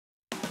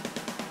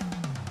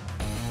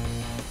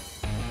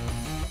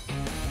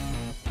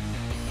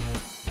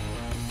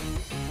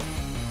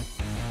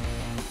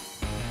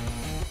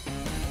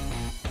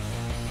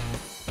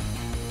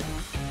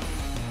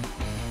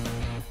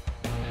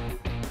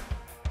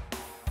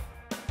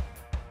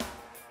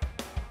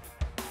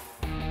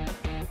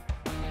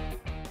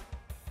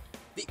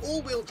The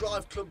all-wheel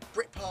drive club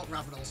Britpark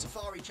Ravenel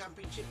Safari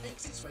Championship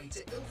makes its way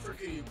to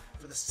Ilfracombe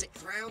for the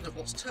 6th round of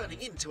what's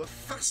turning into a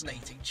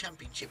fascinating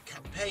championship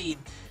campaign.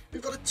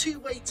 We've got a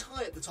two-way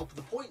tie at the top of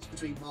the points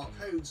between Mark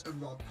Hones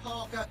and Rod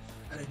Parker,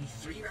 and only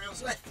 3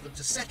 rounds left for them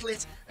to settle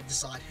it and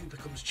decide who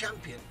becomes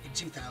champion in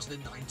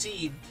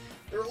 2019.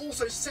 There are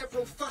also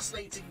several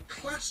fascinating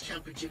class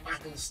championship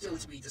battles still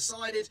to be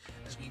decided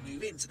as we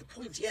move into the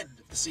pointy end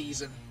of the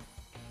season.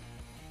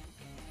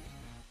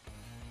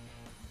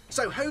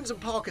 So Hones and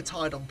Parker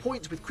tied on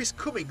points, with Chris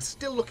Cummings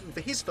still looking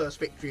for his first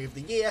victory of the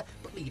year,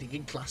 but leading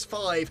in Class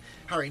 5.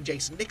 Harry and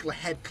Jason Nichol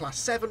ahead Class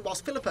 7,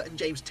 whilst Philippa and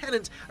James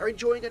Tennant are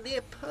enjoying a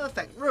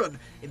near-perfect run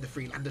in the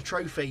Freelander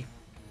Trophy.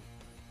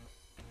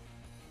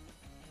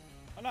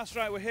 And that's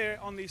right, we're here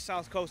on the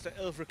south coast at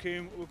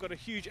Ilfracombe. We've got a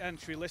huge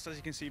entry list, as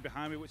you can see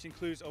behind me, which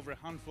includes over a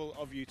handful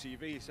of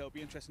UTVs, so it'll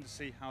be interesting to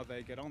see how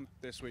they get on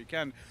this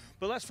weekend.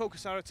 But let's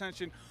focus our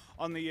attention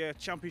on the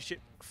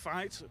championship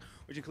fight,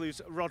 which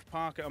includes Rod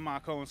Parker and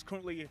Mark Owens,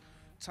 currently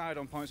tied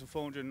on points of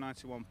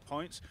 491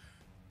 points.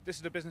 This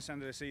is the business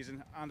end of the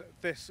season, and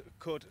this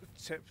could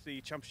tip the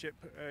championship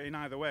in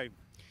either way.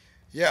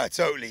 Yeah,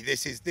 totally.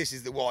 This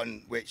is the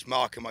one which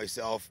Mark and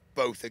myself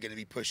both are going to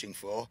be pushing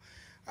for.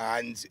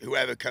 And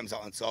whoever comes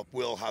out on top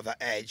will have that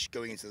edge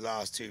going into the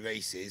last 2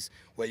 races,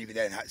 where you can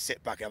then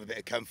sit back and have a bit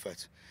of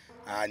comfort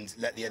and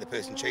let the other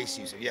person chase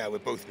you. So yeah, we're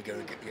both going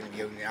to be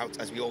going out,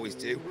 as we always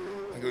do,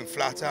 and going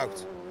flat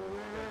out.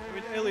 I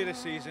mean, earlier this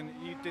season,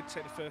 you did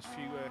take the first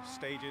few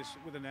stages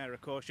with an air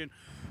of caution.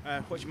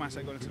 What's your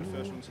mindset going into the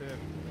first ones here?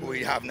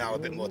 We have now a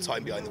bit more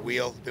time behind the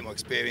wheel, a bit more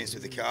experience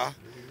with the car.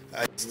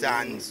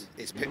 Understand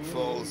its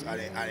pitfalls and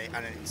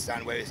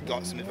understand where it's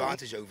got some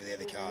advantage over the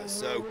other cars.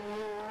 So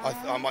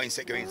our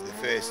mindset going into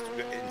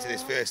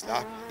this first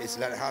lap is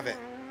to let it have it.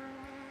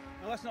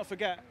 Now let's not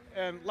forget,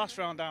 last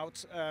round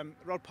out,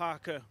 Rod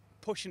Parker,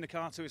 pushing the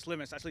car to its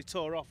limits, actually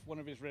tore off one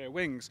of his rear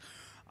wings.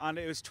 And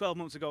it was 12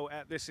 months ago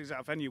at this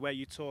exact venue where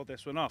you tore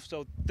this one off.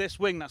 So this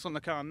wing that's on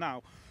the car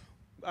now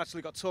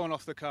actually got torn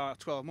off the car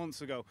 12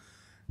 months ago.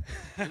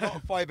 A lot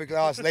of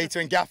fiberglass later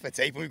and gaffer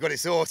tape, and we've got it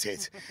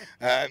sorted.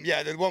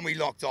 Yeah, the one we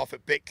locked off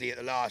at Bickley at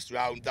the last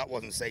round, that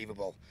wasn't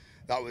savable.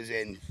 That was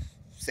in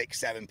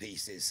 6-7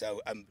 pieces, so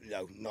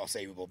no, not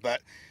savable.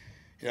 But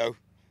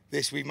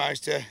this we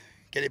managed to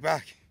get it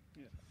back.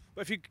 Yeah.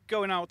 But if you're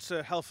going out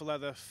to hell for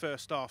leather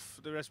first off,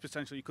 there is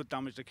potential you could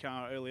damage the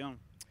car early on.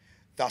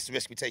 That's the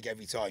risk we take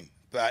every time.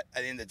 But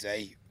at the end of the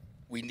day,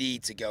 we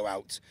need to go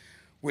out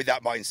with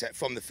that mindset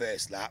from the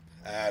first lap,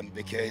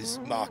 because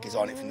Mark is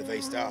on it from the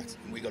very start,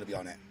 and we've got to be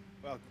on it.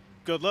 Well,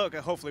 good luck.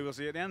 Hopefully we'll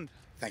see you at the end.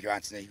 Thank you,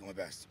 Anthony. All my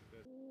best.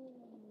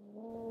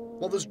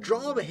 Well, there's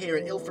drama here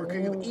at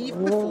Ilfracombe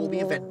even before the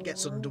event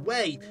gets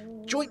underway.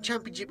 Joint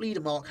Championship leader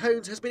Mark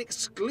Hones has been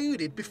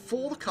excluded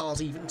before the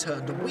car's even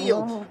turned a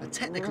wheel. A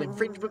technical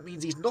infringement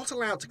means he's not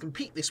allowed to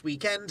compete this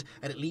weekend,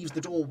 and it leaves the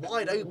door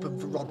wide open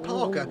for Rod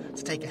Parker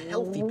to take a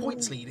healthy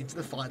points lead into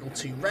the final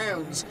 2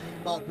 rounds.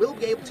 Mark will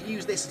be able to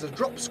use this as a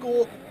drop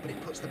score, but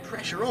it puts the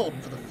pressure on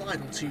for the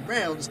final 2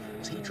 rounds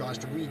as he tries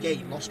to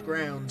regain lost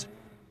ground.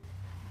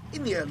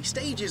 In the early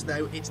stages,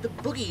 though, it's the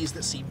buggies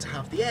that seem to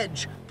have the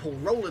edge. Paul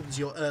Rowland's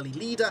your early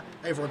leader,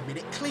 over a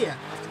minute clear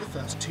after the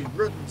first 2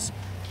 runs.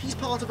 He's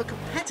part of a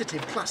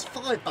competitive Class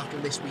 5 battle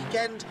this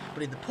weekend,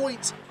 but in the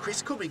points,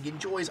 Chris Cummings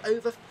enjoys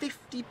over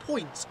 50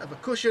 points of a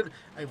cushion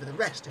over the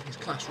rest of his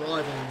class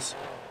rivals.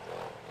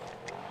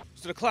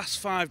 So the Class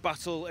 5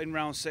 battle in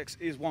round 6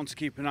 is one to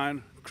keep an eye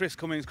on. Chris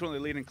Cummings currently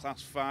leading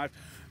Class 5.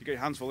 You got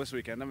your hands full this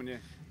weekend, haven't you?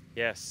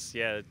 Yes,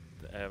 yeah.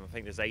 I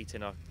think there's 8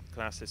 in our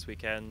class this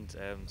weekend.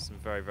 Some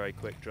very, very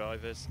quick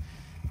drivers.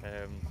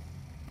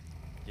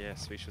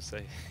 Yes, we shall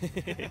see.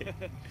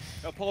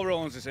 Paul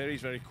Rowlands is here,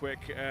 he's very quick.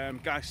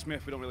 Guy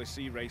Smith, we don't really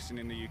see racing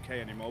in the UK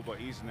anymore, but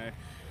he's in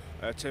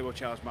a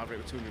turbocharged Maverick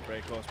with 200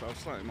 brake horsepower,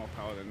 slightly more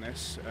power than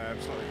this,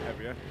 slightly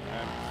heavier.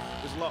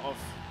 There's a lot of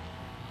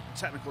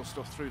technical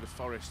stuff through the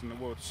forest and the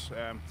woods,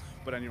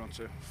 but then you're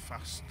onto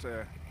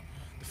the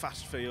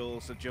fast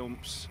fields, the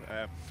jumps.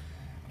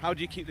 How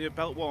do you keep the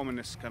belt warm in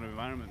this kind of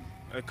environment?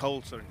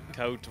 Cold, sorry.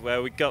 Cold.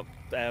 Well, we've got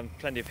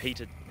plenty of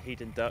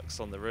heating ducts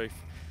on the roof.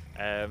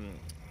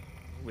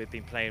 We've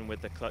been playing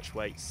with the clutch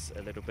weights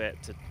a little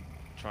bit to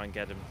try and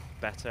get them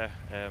better.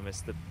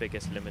 It's the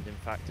biggest limiting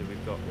factor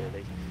we've got,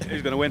 really.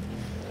 Who's going to win?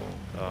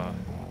 I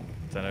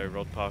don't know,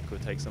 Rod Parker will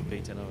take some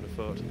beating, I would have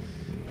thought.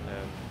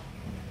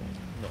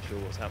 Not sure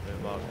what's happening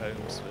with Mark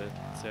Homes,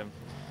 but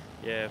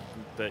yeah,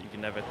 but you can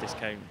never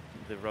discount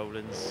the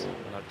Rowlands.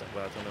 And I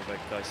don't know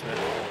about Guy Smith.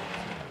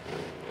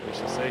 We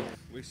shall see.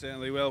 We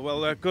certainly will.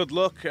 Well, good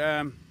luck.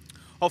 Hopefully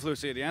we'll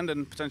see you at the end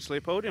and potentially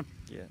a podium.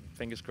 Yeah,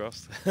 fingers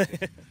crossed.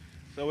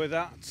 So with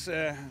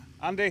that,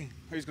 Andy,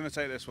 who's going to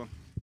take this one?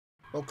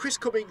 Well, Chris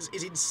Cummings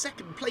is in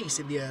 2nd place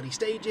in the early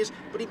stages,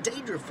 but in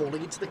danger of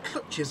falling into the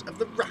clutches of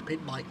the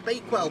rapid Mike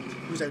Bakewell,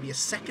 who's only a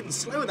second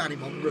slower than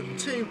him on run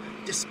 2,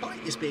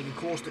 despite this being a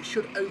course that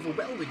should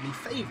overwhelmingly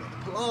favour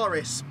the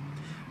Polaris.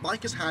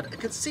 Mike has had a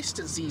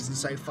consistent season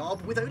so far,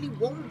 but with only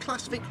 1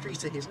 class victory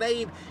to his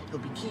name, he'll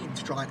be keen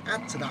to try and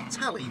add to that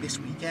tally this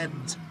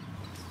weekend.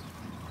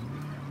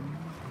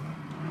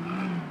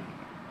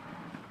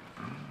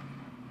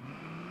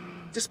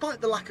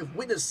 Despite the lack of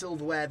winners'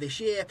 silverware this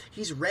year,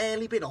 he's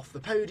rarely been off the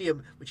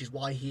podium, which is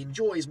why he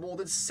enjoys more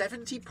than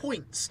 70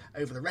 points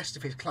over the rest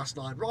of his Class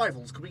 9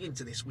 rivals coming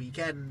into this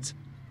weekend.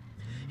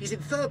 He's in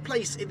third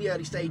place in the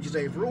early stages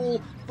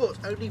overall, but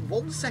only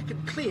 1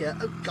 second clear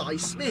of Guy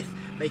Smith,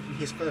 making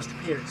his first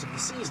appearance of the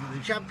season in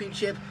the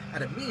championship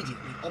and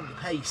immediately on the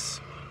pace.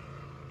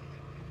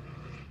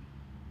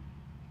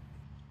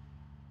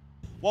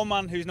 One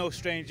man who's no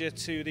stranger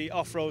to the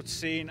off-road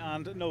scene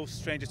and no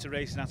stranger to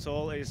racing at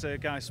all is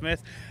Guy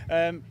Smith.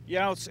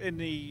 You're out in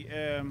the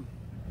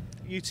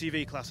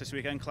UTV class this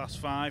weekend, Class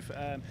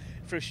 5,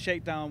 for a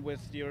shakedown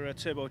with your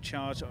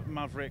turbocharged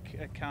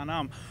Maverick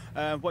Can-Am.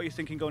 What are you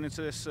thinking going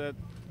into this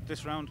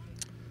round?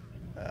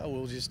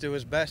 We'll just do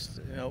as best.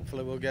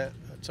 Hopefully we'll get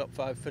a top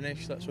 5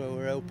 finish. That's where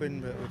we're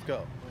hoping. But we've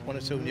got 1 or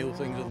 2 new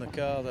things on the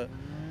car that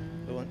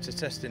we want to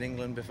test in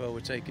England before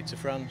we take it to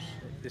France.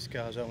 This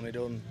car's only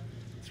done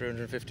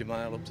 350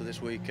 mile up to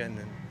this weekend,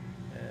 and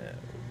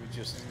we've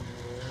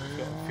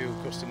got a few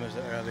customers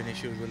that are having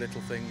issues with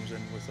little things,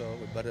 and we thought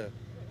we'd better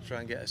try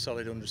and get a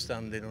solid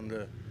understanding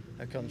under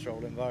a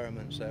controlled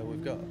environment. So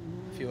we've got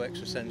a few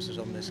extra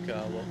sensors on this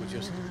car, what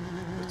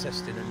we're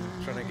testing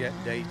and trying to get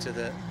data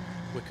that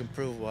we can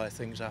prove why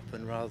things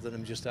happen rather than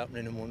them just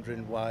happening and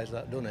wondering why has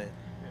that done it.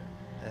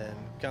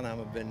 Can-Am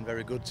have been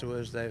very good to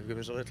us. They've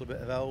given us a little bit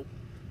of help,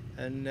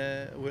 and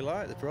we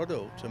like the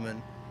product. I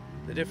mean,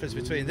 the difference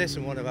between this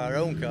and one of our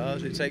own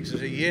cars, it takes us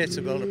a year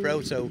to build a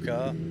proto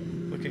car.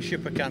 We can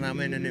ship a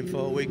Can-Am in, and in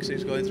 4 weeks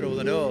it's going through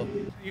the door.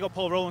 You got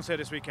Paul Rowlands here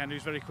this weekend,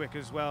 who's very quick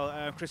as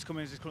well. Chris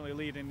Cummins is currently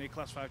leading the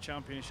Class 5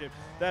 Championship.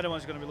 They're the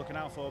ones you're going to be looking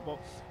out for, but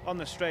on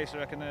the straights, I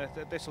reckon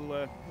this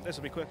will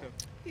be quicker.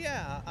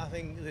 Yeah, I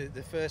think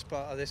the first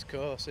part of this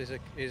course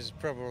is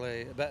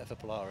probably better for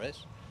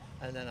Polaris,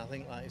 and then I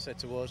think, like you said,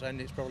 towards the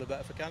end it's probably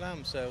better for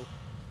Can-Am. So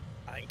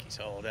I think it's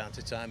all down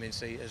to timing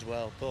seat as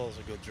well. Paul's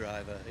a good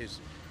driver. He's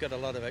got a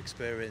lot of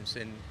experience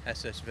in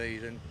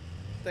SSVs, and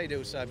they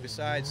do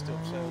side-by-side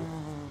stuff, so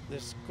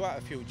there's quite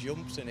a few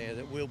jumps in here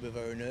that we'll be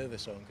very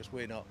nervous on because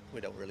we don't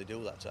really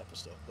do that type of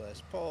stuff.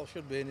 Whereas Paul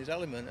should be in his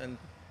element, and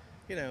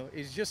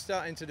he's just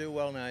starting to do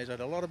well now. He's had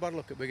a lot of bad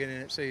luck at the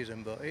beginning of the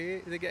season, but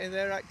they're getting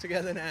their act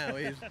together now.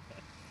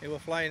 He was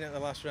flying at the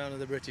last round of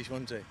the British,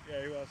 wasn't he?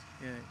 Yeah, he was.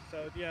 Yeah.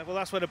 So yeah, well,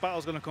 that's where the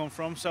battle's going to come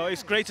from. So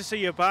it's great to see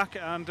you back,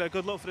 and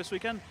good luck for this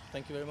weekend.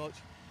 Thank you very much.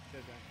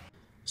 Cheers, guys.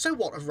 So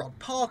what of Rod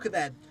Parker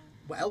then?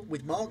 Well,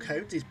 with Mark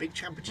Hones, his big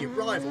championship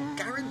rival,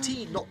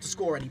 guaranteed not to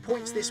score any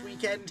points this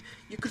weekend,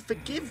 you could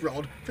forgive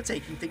Rod for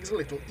taking things a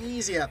little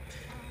easier.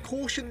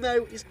 Caution,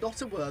 though, is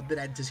not a word that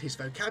enters his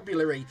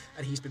vocabulary,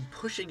 and he's been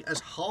pushing as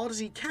hard as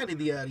he can in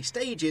the early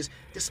stages,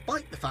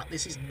 despite the fact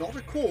this is not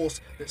a course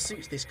that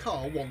suits this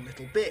car one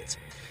little bit.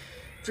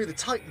 Through the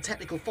tight and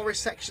technical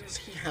forest sections,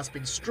 he has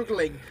been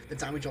struggling. The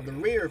damage on the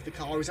rear of the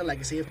car is a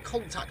legacy of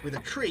contact with a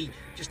tree,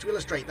 just to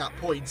illustrate that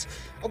point.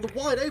 On the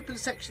wide open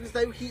sections,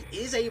 though, he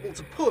is able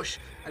to push,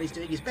 and he's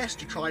doing his best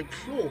to try and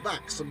claw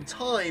back some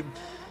time.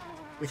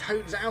 With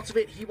Hones out of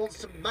it, he wants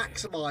to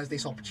maximise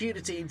this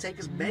opportunity and take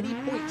as many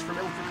points from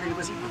Ilfracombe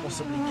as he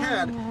possibly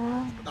can,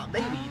 but that may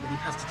mean that he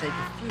has to take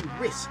a few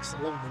risks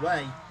along the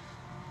way.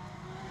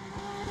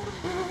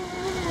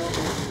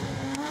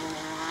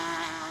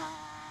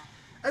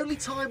 Only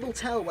time will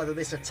tell whether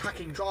this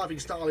attacking driving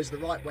style is the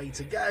right way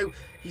to go.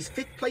 He's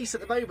 5th place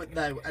at the moment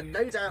though, and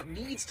no doubt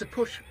needs to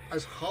push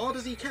as hard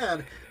as he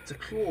can to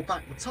claw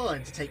back the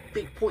time to take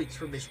big points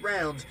from this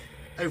round.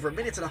 Over a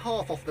minute and a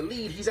half off the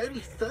lead, he's only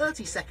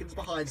 30 seconds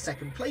behind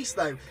 2nd place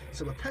though,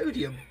 so a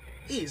podium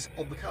is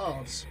on the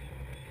cards.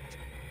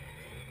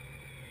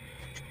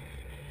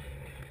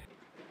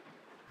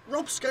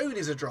 Rob Scone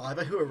is a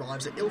driver who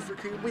arrives at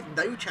Ilfracombe with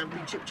no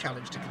championship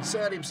challenge to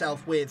concern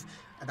himself with,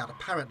 and that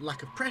apparent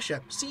lack of pressure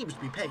seems to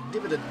be paying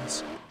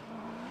dividends.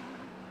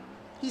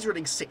 He's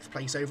running 6th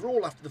place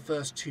overall after the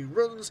first 2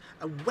 runs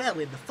and well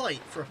in the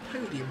fight for a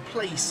podium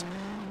place.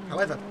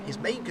 However, his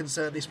main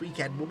concern this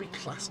weekend will be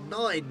Class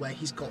 9, where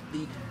he's got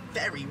the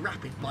very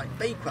rapid Mike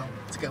Bakewell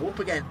to go up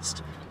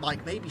against.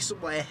 Mike may be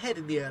somewhere ahead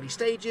in the early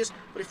stages,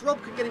 but if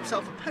Rob can get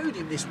himself a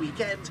podium this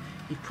weekend,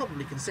 he'd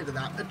probably consider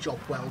that a job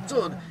well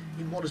done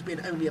in what has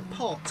been only a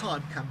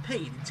part-time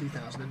campaign in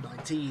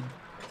 2019.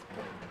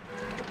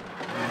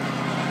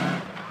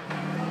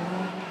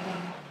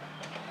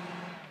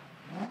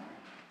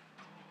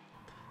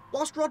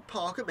 Whilst Rod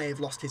Parker may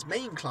have lost his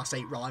main Class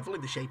 8 rival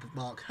in the shape of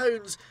Mark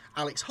Hones,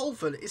 Alex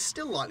Holford is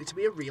still likely to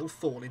be a real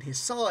thorn in his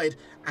side,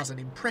 as an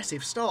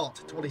impressive start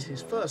to what is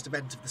his first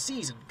event of the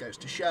season goes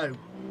to show.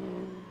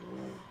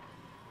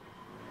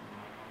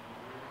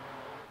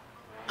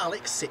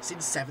 Alex sits in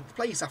 7th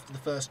place after the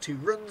first 2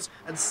 runs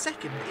and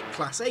 2nd in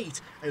Class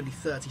 8, only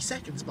 30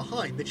 seconds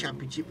behind the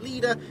championship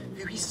leader,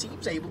 who he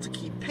seems able to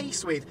keep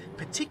pace with,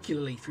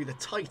 particularly through the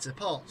tighter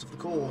parts of the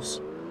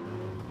course.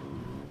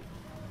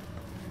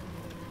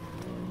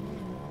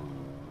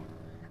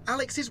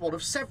 Alex is one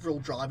of several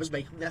drivers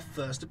making their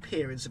first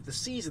appearance of the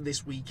season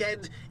this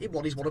weekend in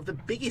what is one of the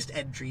biggest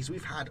entries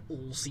we've had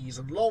all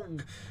season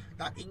long.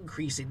 That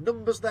increase in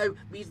numbers, though,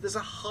 means there's a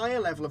higher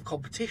level of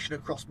competition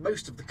across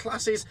most of the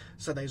classes,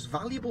 so those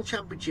valuable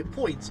championship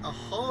points are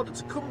harder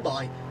to come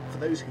by for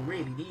those who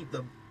really need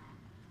them.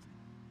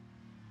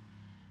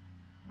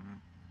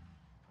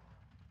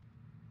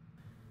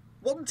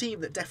 One team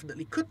that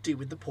definitely could do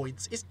with the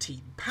points is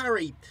Team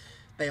Parry.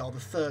 They are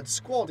the third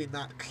squad in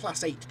that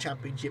Class 8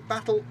 championship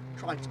battle,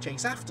 trying to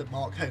chase after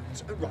Mark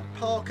Hones and Ron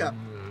Parker.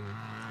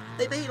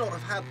 They may not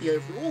have had the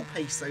overall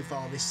pace so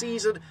far this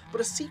season, but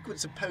a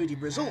sequence of podium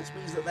results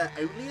means that they're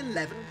only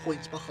 11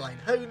 points behind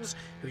Hones,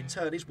 who in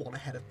turn is 1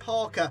 ahead of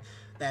Parker.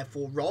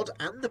 Therefore Rod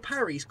and the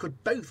Parrys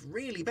could both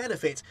really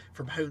benefit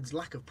from Hones'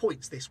 lack of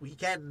points this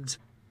weekend.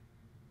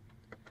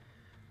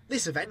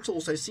 This event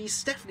also sees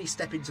Stephanie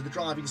step into the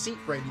driving seat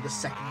for only the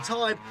second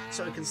time,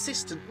 so a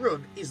consistent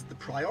run is the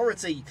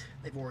priority.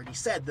 They've already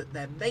said that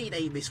their main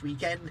aim this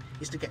weekend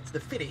is to get to the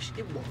finish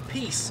in one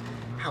piece.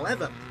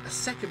 However, a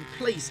second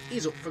place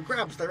is up for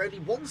grabs. They're only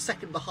 1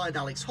 second behind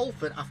Alex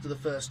Holford after the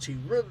first 2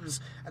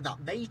 runs, and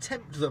that may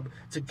tempt them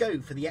to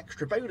go for the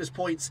extra bonus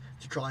points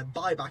to try and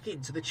buy back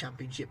into the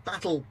championship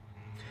battle.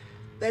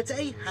 Their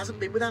day hasn't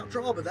been without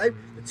drama though.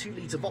 The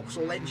 2-litre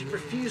Vauxhall engine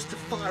refused to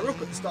fire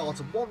up at the start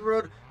of one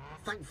run.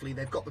 Thankfully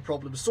they've got the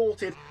problem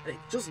sorted and it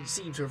doesn't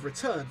seem to have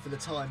returned for the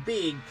time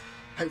being.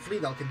 Hopefully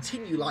they'll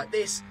continue like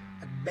this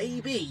and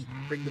maybe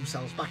bring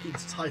themselves back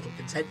into title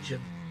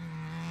contention.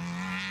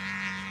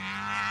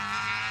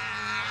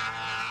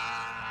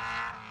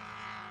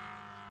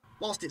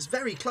 Whilst it's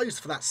very close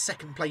for that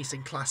second place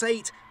in Class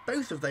 8,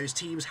 both of those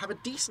teams have a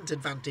decent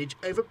advantage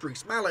over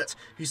Bruce Mallett,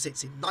 who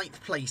sits in 9th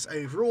place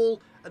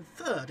overall and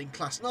 3rd in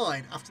Class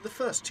 9 after the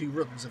first 2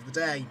 runs of the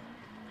day.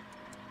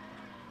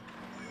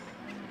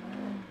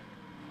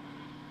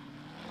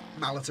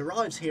 Mallett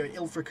arrives here at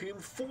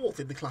Ilfracombe 4th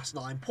in the Class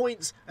 9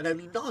 points and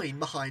only 9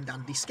 behind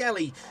Andy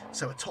Skelly,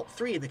 so a top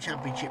 3 in the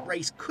championship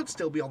race could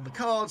still be on the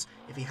cards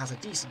if he has a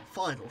decent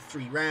final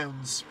 3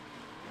 rounds.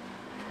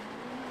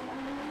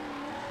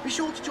 Be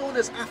sure to join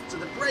us after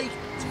the break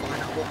to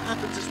find out what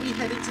happens as we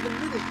head into the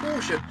middle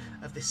portion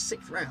of this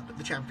 6th round of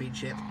the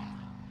championship.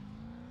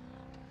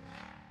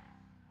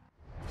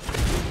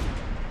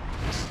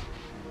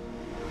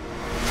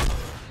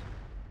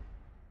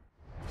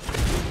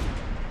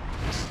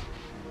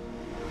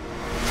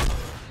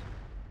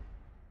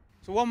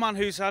 So one man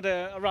who's had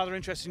a rather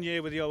interesting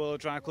year with the World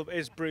Drive Club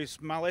is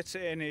Bruce Mallett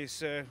in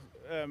his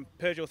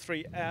Peugeot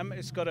 3M.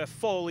 It's got a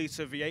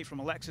 4-litre V8 from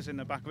a Lexus in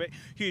the back of it,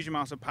 huge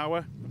amount of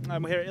power.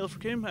 We're here at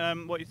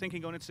Ilfracombe. What are you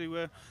thinking going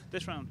into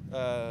this round?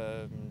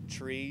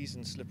 Trees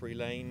and slippery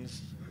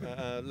lanes.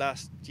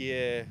 Last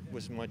year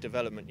was my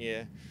development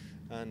year,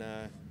 and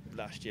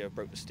last year I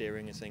broke the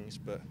steering and things,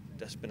 but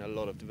there's been a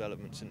lot of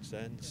development since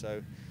then,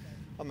 so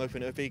I'm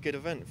hoping it'll be a good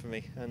event for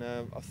me, and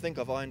I think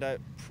I've ironed out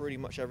pretty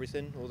much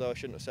everything, although I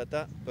shouldn't have said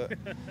that, but it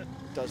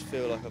does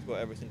feel like I've got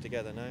everything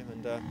together now,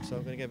 and so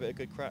I'm going to give it a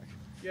good crack.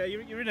 Yeah,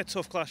 you're in a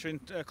tough class, you're in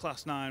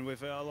Class 9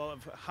 with a lot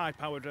of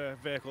high-powered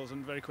vehicles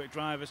and very quick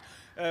drivers.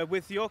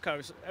 With your car,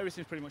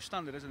 everything's pretty much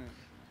standard, isn't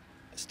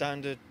it?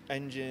 Standard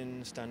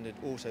engine, standard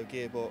auto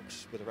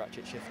gearbox with a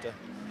ratchet shifter.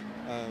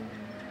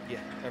 Yeah,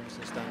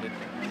 everything's standard.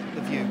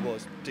 The view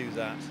was do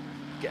that,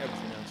 get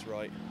everything else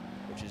right,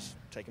 which is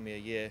taking me a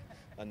year,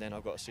 and then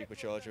I've got a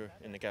supercharger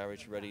in the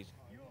garage ready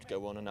to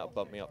go on, and that'll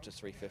bump me up to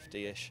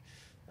 350-ish,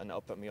 and that'll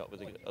put me up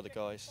with the other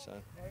guys, so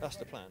that's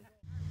the plan.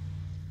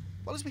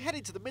 Well, as we head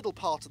into the middle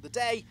part of the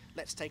day,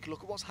 let's take a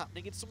look at what's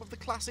happening in some of the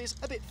classes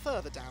a bit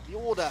further down the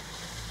order.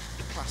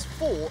 In Class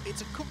 4,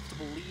 it's a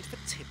comfortable lead for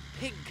Tim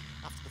Pink.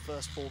 After the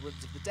first 4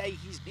 runs of the day,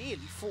 he's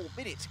nearly 4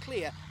 minutes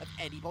clear of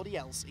anybody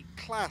else in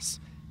class.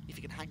 If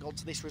he can hang on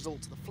to this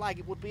result to the flag,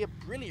 it would be a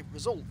brilliant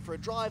result for a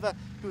driver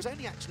who has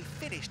only actually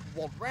finished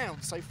 1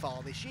 round so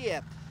far this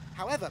year.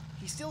 However,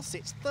 he still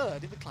sits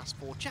 3rd in the Class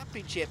 4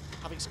 Championship,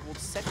 having scored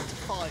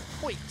 75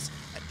 points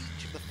at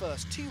each of the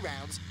first 2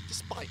 rounds,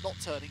 despite not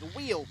turning a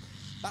wheel.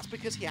 That's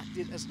because he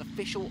acted as an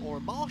official or a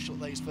marshal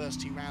those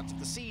first 2 rounds of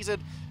the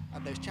season,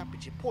 and those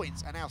championship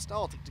points are now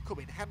starting to come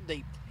in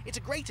handy. It's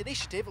a great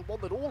initiative and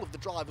one that all of the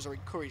drivers are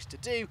encouraged to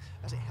do,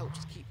 as it helps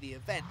to keep the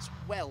events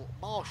well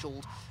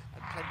marshalled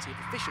and plenty of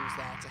officials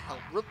there to help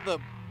run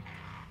them.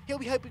 He'll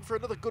be hoping for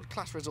another good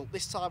class result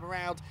this time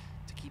around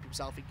to keep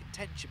himself in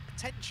contention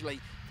potentially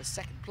for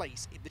 2nd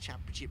place in the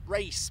championship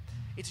race.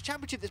 It's a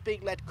championship that's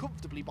being led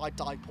comfortably by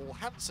Paul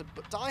Hansen,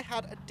 but Di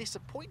had a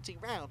disappointing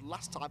round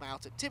last time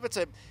out at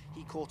Tiverton.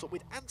 He caught up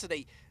with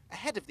Anthony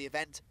ahead of the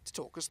event to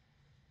talk us.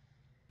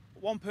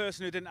 One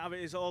person who didn't have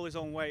it all his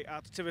own way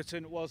at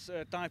Tiverton was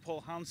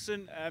Paul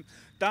Hansen.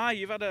 Di,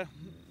 you've had a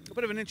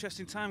bit of an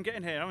interesting time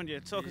getting here, haven't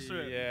you? Talk us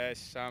through it.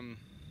 Yes,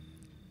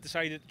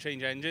 decided to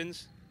change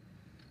engines,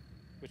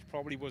 which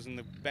probably wasn't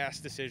the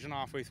best decision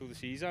halfway through the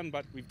season,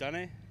 but we've done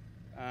it.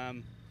 A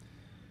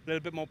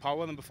little bit more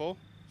power than before,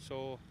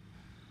 so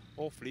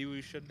hopefully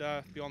we should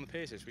be on the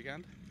pace this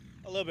weekend.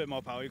 A little bit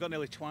more power. You've got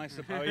nearly twice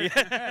the power. You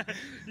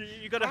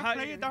got to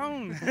play it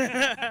down.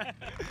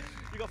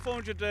 You got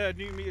 400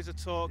 newton meters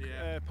of torque,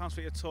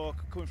 pounds-feet of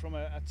torque, coming from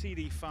a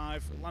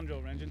TD5 Land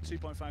Rover engine,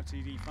 2.5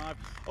 TD5,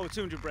 over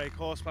 200 brake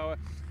horsepower.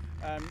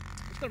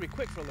 It's going to be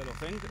quick for a little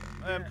thing.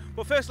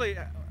 But firstly,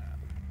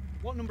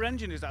 what number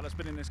engine is that that's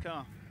been in this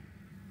car?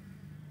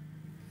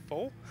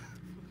 4,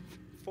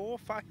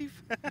 5.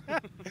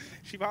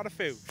 She's had a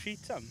few.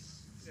 She's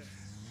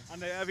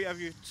And have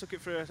you took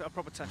it for a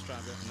proper test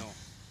drive yet? No.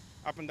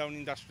 Up and down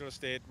Industrial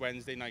Estate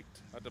Wednesday night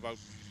at about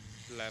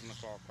 11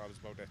 o'clock. That was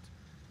about it.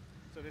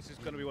 So this is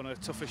going to be one of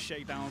the toughest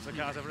shakedowns the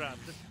car's ever had.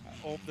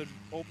 Hope the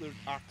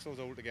axles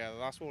hold together.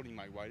 That's only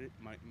my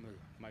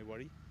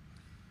worry.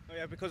 Oh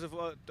yeah, because of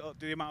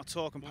the amount of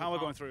torque and power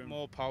going through them.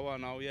 More power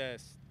now,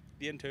 yes.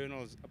 The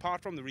internals,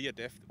 apart from the rear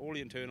diff, all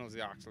the internals,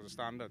 the axles are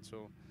standard,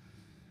 so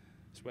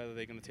it's whether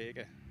they're going to take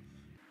it.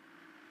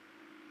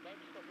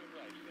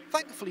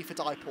 Thankfully for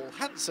Paul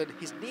Hansen,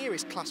 his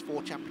nearest Class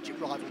 4 Championship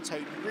rival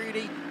Tony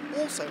Rooney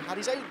also had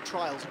his own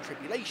trials and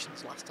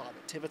tribulations last time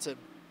at Tiverton.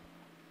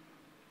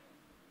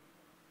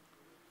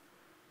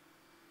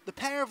 The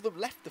pair of them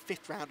left the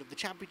 5th round of the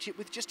championship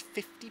with just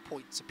 50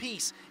 points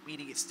apiece,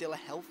 meaning it's still a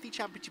healthy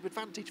championship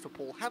advantage for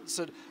Paul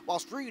Hansen,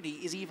 whilst Rooney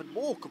is even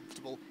more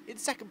comfortable in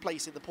 2nd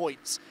place in the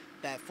points.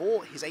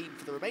 Therefore, his aim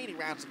for the remaining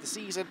rounds of the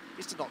season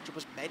is to notch up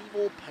as many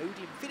more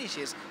podium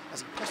finishes as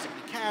he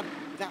possibly can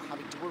without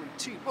having to worry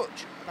too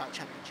much about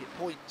championship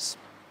points.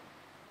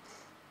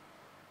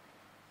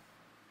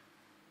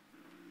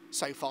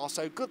 So far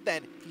so good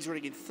then, he's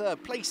running in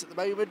 3rd place at the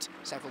moment,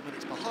 several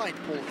minutes behind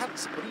Paul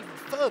Hansen, but even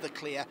further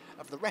clear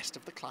of the rest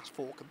of the Class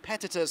 4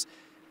 competitors.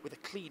 With a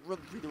clean run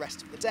through the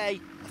rest of the day,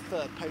 a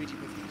 3rd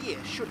podium of the year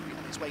should be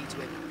on its way to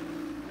him.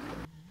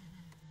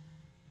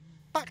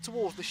 Back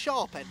towards the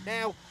sharp end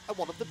now, and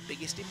one of the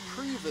biggest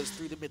improvers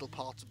through the middle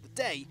part of the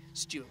day,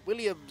 Stuart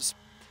Williams.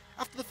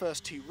 After the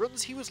first 2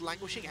 runs, he was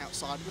languishing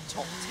outside of the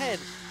top 10.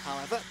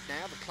 However,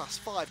 now the Class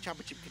 5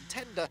 Championship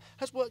contender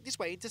has worked his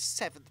way into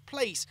 7th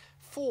place,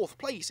 4th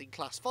place in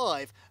Class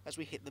 5, as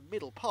we hit the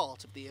middle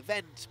part of the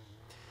event.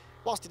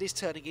 Whilst it is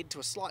turning into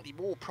a slightly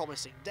more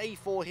promising day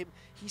for him,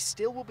 he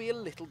still will be a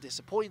little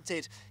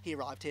disappointed. He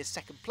arrived here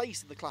 2nd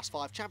place in the Class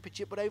 5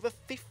 Championship, but over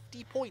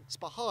 50 points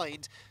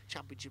behind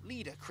Championship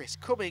leader Chris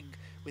Cumming.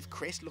 With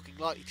Chris looking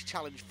likely to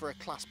challenge for a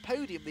class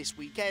podium this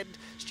weekend,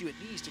 Stuart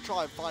needs to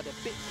try and find a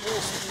bit more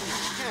speed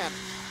if he can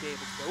to be able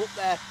to go up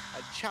there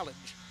and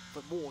challenge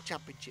for more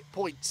championship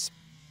points.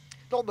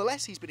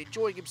 Nonetheless, he's been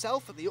enjoying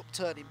himself, and the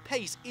upturn in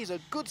pace is a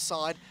good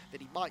sign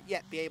that he might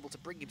yet be able to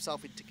bring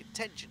himself into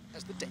contention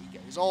as the day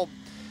goes on.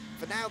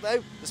 For now,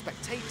 though, the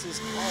spectators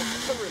are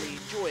thoroughly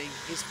enjoying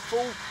his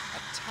full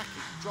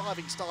attacking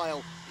driving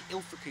style. The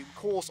Ilfracombe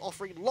course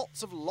offering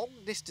lots of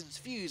long-distance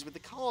views with the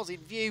cars in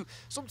view,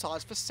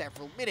 sometimes for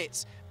several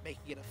minutes,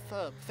 making it a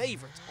firm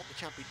favourite on the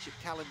championship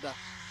calendar.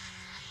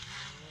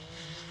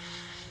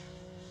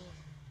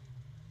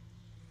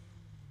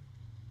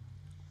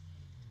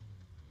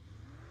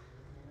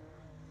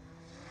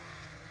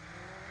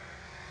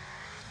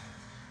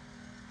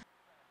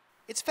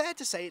 It's fair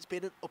to say it's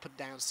been an up and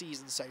down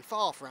season so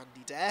far for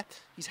Andy Dare.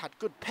 He's had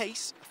good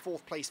pace, a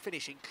 4th place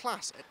finish in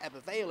class at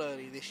Ebbw Vale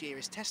earlier this year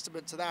is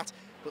testament to that,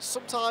 but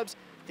sometimes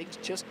things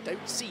just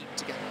don't seem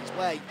to go his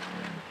way.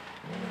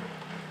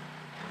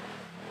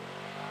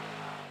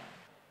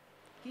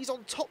 He's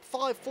on top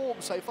 5 form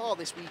so far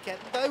this weekend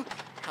though,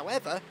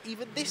 however,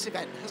 even this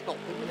event has not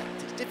been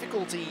without its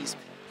difficulties.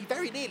 He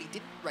very nearly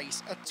didn't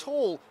race at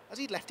all, as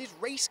he'd left his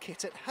race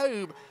kit at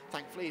home.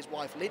 Thankfully his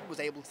wife Lynn was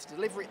able to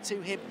deliver it to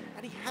him,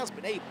 and he has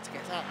been able to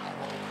get out there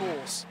on the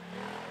course.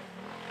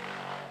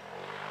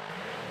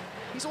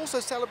 He's also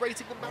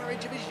celebrating the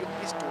marriage of his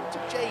youngest daughter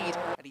Jade,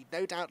 and he'd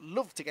no doubt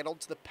love to get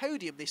onto the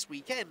podium this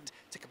weekend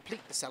to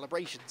complete the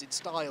celebrations in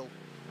style.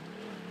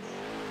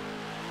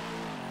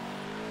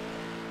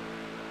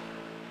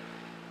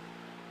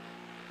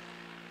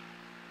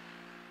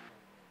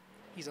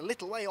 He's a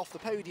little way off the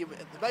podium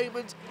at the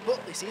moment,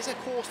 but this is a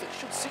course that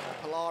should suit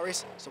the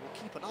Polaris, so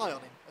we'll keep an eye on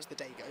him as the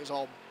day goes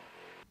on.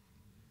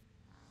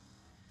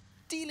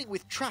 Dealing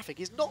with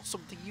traffic is not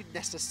something you'd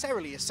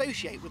necessarily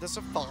associate with a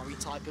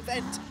safari-type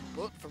event,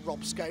 but for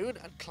Rob Scone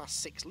and Class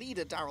 6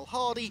 leader Darrell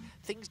Hardy,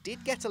 things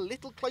did get a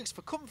little close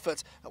for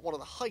comfort at one of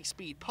the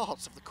high-speed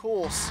parts of the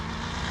course.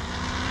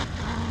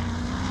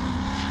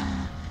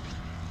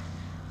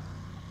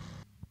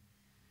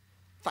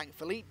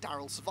 Thankfully,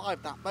 Darrell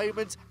survived that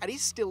moment and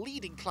is still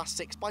leading Class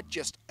 6 by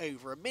just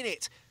over a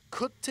minute.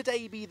 Could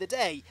today be the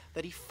day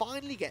that he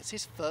finally gets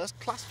his first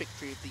class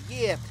victory of the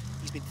year?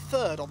 He's been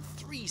 3rd on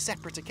 3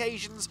 separate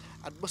occasions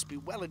and must be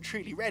well and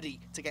truly ready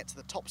to get to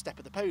the top step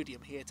of the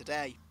podium here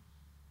today.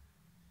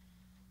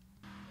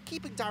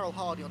 Keeping Darrell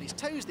Hardy on his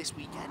toes this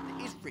weekend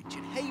is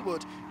Richard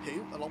Haywood,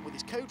 who, along with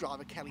his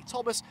co-driver Kelly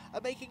Thomas,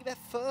 are making their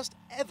first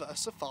ever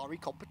safari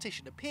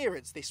competition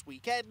appearance this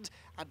weekend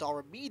and are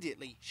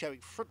immediately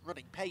showing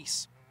front-running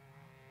pace.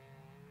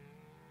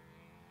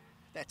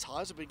 Their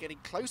tyres have been getting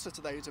closer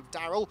to those of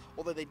Darrell,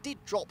 although they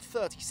did drop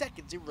 30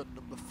 seconds in run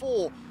number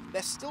 4.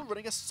 They're still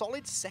running a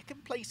solid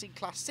 2nd place in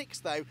Class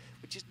 6 though,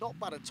 which is not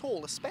bad at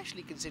all,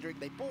 especially considering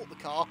they bought the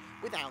car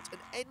without an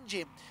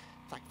engine.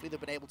 Thankfully they've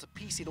been able to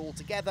piece it all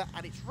together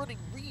and it's running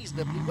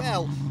reasonably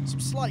well.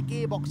 Some slight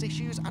gearbox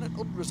issues and an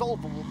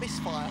unresolvable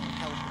misfire have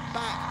held them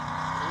back.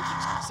 All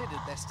things considered,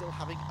 they're still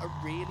having a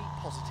really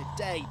positive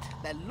day.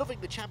 They're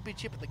loving the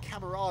championship and the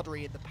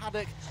camaraderie in the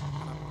paddock,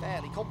 and I'm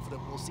fairly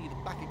confident we'll see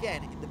them back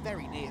again in the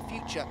very near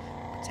future,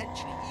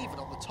 potentially even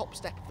on the top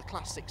step of the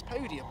Class 6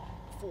 podium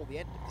before the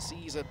end of the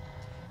season.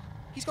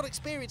 He's got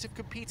experience of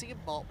competing in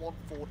Mark 1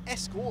 Ford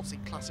Escorts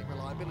in classic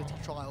reliability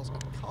trials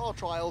and car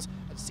trials,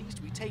 and seems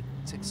to be taking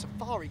to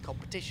safari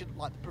competition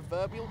like the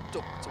proverbial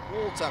duck to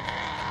water.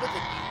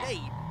 Another new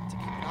name to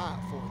keep an eye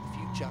out for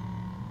in the future.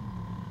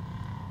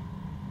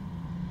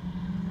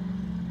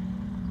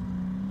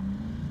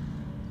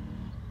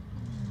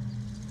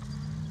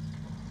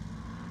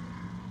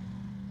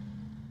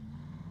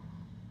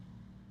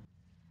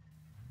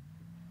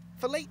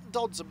 For Leighton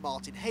Dodds and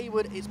Martin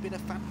Hayward, it's been a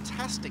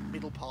fantastic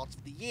middle part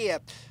of the year.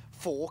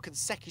 4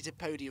 consecutive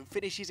podium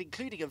finishes,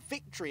 including a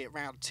victory at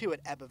round 2 at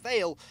Emma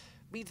Vale,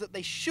 means that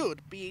they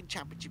should be in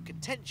championship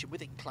contention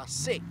within Class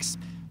 6.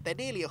 They're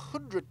nearly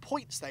 100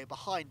 points though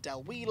behind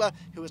Del Wheeler,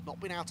 who has not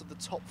been out of the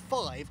top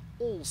 5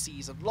 all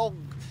season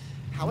long.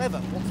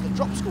 However, once the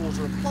drop scores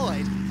are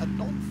applied, a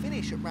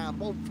non-finish at round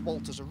 1 for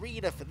Walters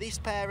Arena for this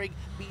pairing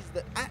means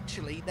that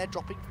actually they're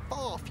dropping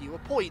far fewer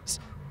points,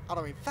 and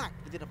are in fact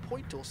within a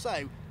point or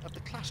so of the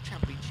Class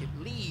Championship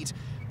lead.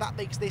 That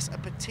makes this a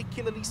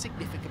particularly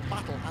significant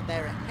battle, and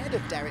they're ahead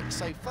of Derek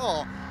so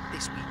far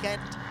this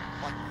weekend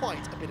by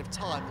quite a bit of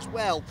time as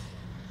well.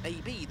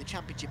 Maybe the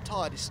championship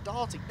tide is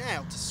starting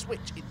now to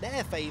switch in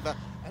their favour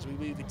as we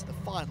move into the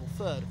final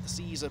third of the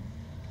season.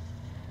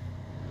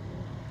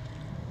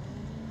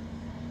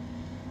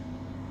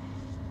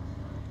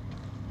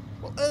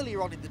 Well,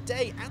 earlier on in the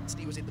day,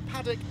 Anthony was in the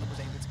paddock and was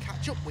able to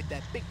catch up with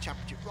their big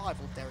championship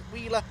rival Derek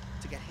Wheeler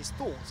to get his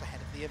thoughts ahead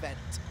of the event.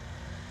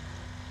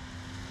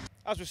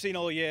 As we've seen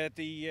all year,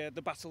 the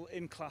battle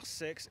in Class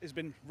 6 has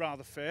been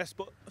rather fierce,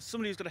 but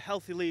somebody who's got a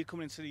healthy lead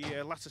coming into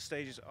the latter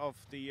stages of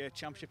the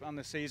championship and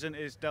the season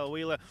is Del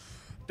Wheeler.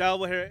 Del,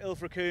 we're here at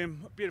Ilfracombe,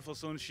 beautiful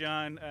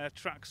sunshine,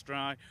 track's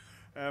dry.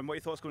 What are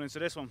your thoughts going into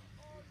this one?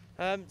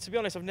 To be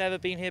honest, I've never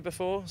been here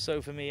before,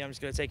 so for me I'm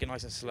just going to take it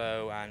nice and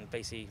slow and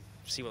basically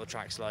see what the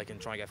track's like and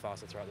try and get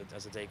faster throughout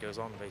as the day goes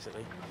on,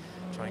 basically.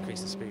 Try and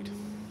increase the speed.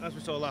 As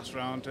we saw last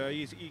round,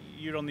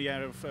 you're on the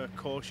air of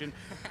caution.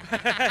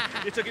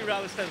 You took it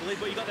rather steadily,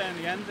 but you got there in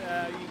the end.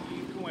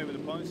 You come away with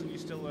the points and you're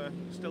still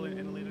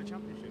in the lead of the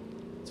championship.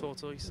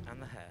 Tortoise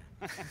and the hare.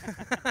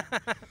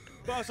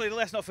 But obviously,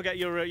 let's not forget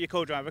your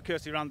co-driver,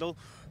 Kirsty Randall.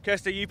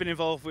 Kirsty, you've been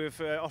involved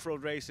with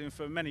off-road racing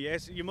for many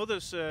years. Your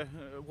mother's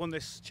won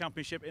this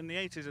championship in the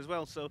 80s as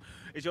well, so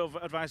is your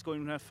advice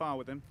going far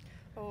with him?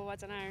 Oh, I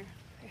don't know.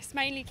 It's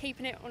mainly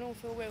keeping it on all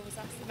 4 wheels,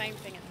 that's the main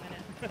thing at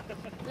the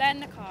minute. Learn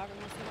the car and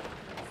we'll see what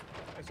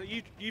happens. So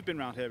you've been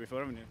round here before,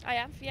 haven't you? I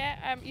have,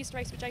 yeah. Used to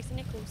race with Jason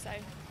Nichols, so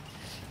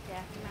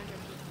yeah, been round here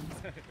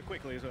a few times.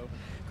 Quickly as well.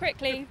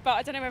 Quickly, but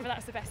I don't know whether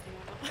that's the best thing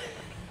or not.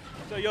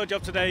 So your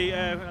job today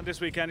and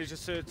this weekend is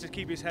just to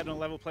keep his head on a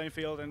level playing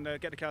field and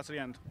get the car to the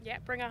end? Yeah,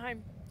 bring her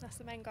home. That's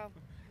the main goal.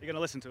 You're going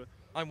to listen to it?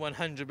 I'm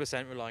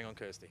 100% relying on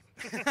Kirsty.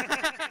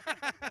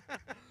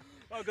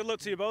 Well, good luck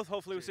to you both.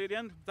 Hopefully we'll see you at the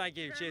end. Thank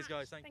you. Cheers,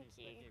 guys. Thank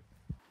you.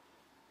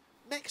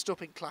 Next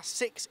up in Class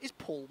 6 is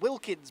Paul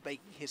Wilkins,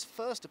 making his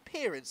first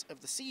appearance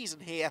of the season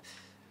here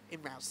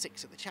in round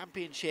 6 of the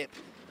championship.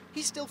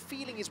 He's still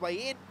feeling his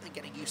way in and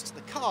getting used to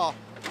the car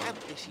and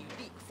this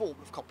unique form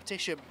of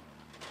competition.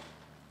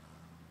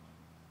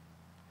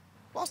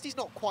 Whilst he's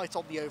not quite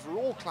on the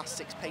overall Class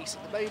 6 pace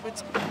at the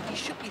moment, he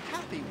should be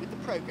happy with the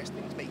progress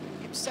that he's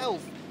making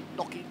himself,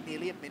 knocking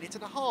nearly a minute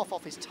and a half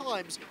off his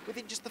times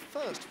within just the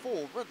first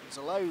 4 runs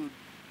alone.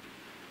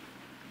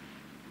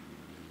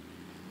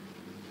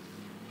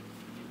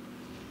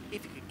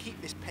 If he can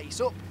keep this pace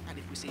up, and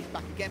if we see him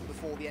back again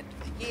before the end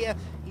of the year,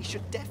 he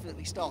should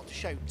definitely start to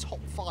show top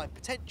 5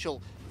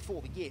 potential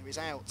before the year is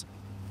out.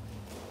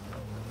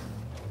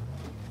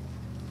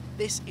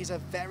 This is a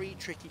very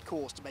tricky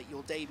course to make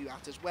your debut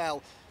at as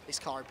well. This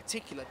car in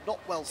particular not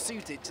well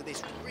suited to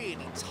this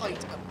really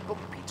tight and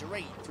bumpy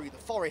terrain through the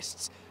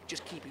forests.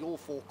 Just keeping all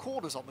 4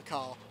 corners on the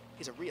car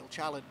is a real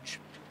challenge.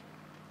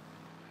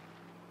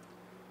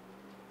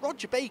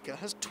 Roger Baker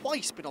has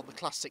twice been on the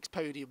Class 6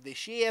 podium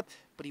this year,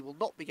 but he will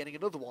not be getting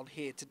another one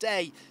here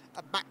today.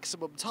 A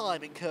maximum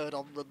time incurred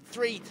on run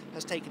 3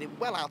 has taken him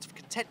well out of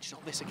contention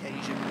on this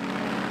occasion.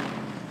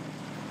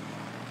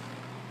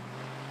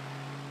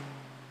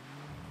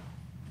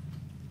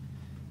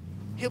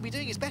 He'll be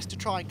doing his best to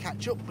try and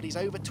catch up, but he's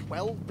over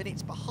 12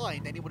 minutes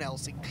behind anyone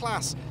else in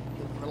class.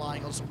 He'll be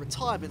relying on some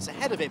retirements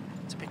ahead of him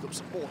to pick up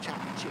some more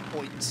championship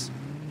points.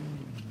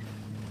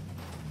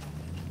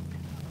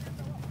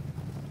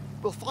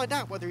 We'll find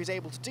out whether he's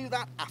able to do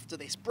that after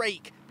this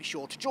break. Be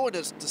sure to join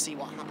us to see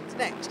what happens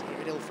next here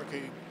at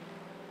Ilfracombe.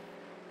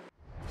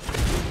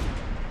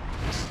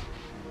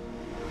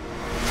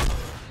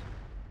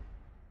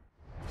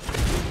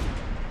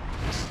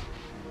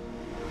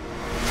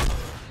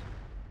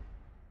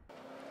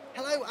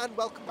 and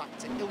welcome back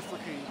to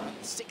Ilfracombe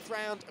at the 6th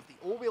round of the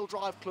all-wheel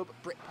drive club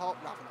Britpark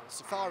Ravenel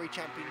Safari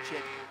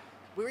Championship.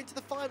 We're into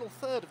the final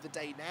third of the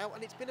day now,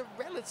 and it's been a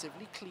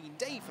relatively clean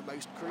day for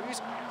most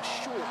crews.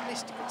 A short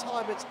list of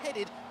retirements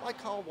headed by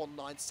car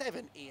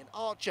 197, Ian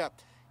Archer.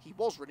 He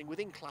was running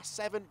within Class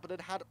 7, but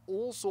had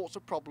all sorts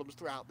of problems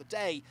throughout the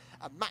day.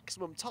 A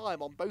maximum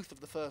time on both of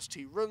the first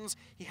two runs.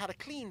 He had a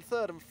clean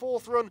third and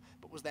fourth run,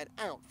 but was then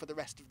out for the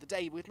rest of the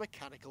day with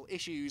mechanical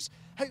issues.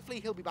 Hopefully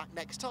he'll be back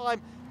next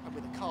time, and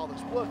with a car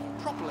that's working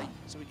properly,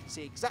 so we can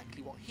see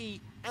exactly what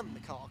he and the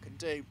car can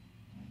do.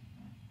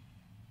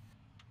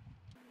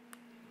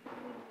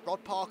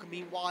 Rod Parker,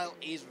 meanwhile,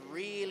 is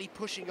really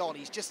pushing on.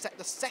 He's just set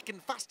the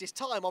second fastest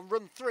time on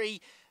run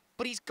 3,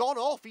 but he's gone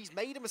off. He's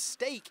made a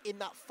mistake in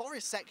that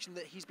forest section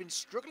that he's been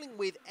struggling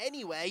with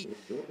anyway.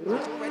 He's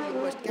already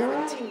almost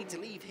guaranteed to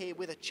leave here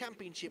with a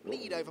championship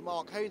lead over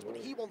Mark Hones, but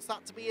he wants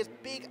that to be as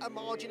big a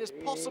margin as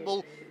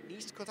possible. He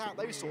needs to cut out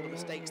those sort of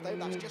mistakes, though.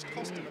 That's just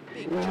cost him a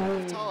big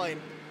chunk of time.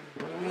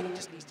 He really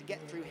just needs to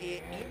get through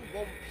here in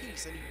one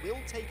piece, and he will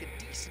take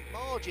a decent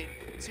margin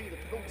to the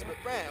penultimate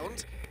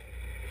round.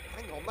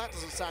 Hang on, that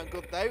doesn't sound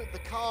good though. The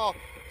car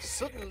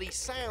suddenly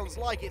sounds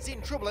like it's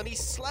in trouble and he's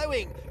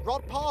slowing.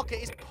 Rod Parker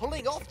is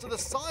pulling off to the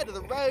side of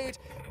the road.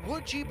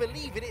 Would you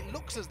believe it? It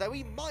looks as though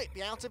he might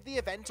be out of the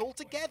event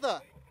altogether.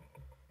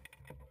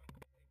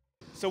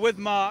 So with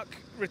Mark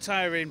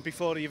retiring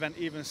before the event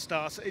even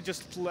starts, it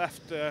just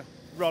left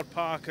Rod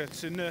Parker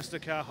to nurse the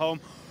car home.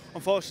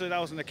 Unfortunately, that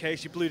wasn't the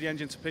case. He blew the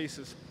engine to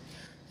pieces.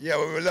 Yeah,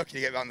 well, we were lucky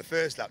to get around the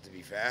first lap, to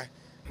be fair.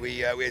 We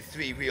had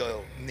 3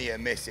 real near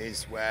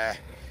misses where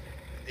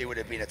it would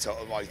have been a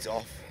total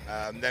write-off.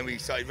 Then we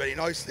started really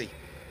nicely.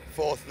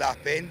 4th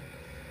lap in,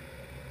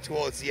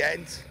 towards the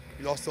end,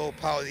 we lost all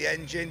power of the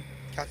engine,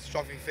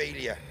 catastrophic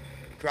failure,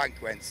 crank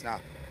went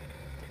snap.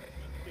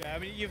 Yeah, I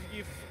mean,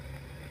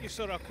 you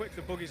saw how quick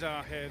the buggies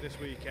are here this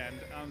weekend,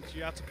 and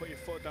you had to put your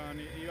foot down,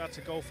 you had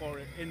to go for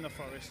it in the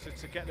forest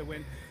to get the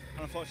win,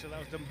 and unfortunately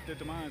that was the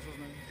demise,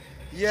 wasn't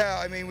it?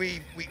 Yeah, I mean,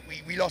 we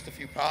lost a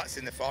few parts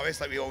in the forest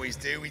like we always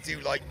do. We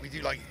do like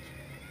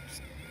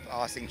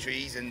arsing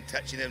trees and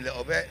touching them a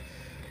little bit,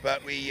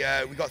 but we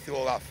got through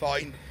all that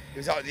fine. It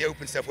was out in the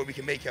open stuff where we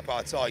can make up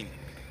our time,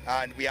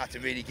 and we had to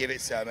really give it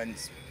some, and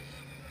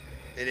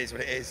it is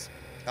what it is.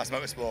 That's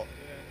motorsport.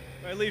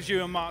 Yeah. Well, it leaves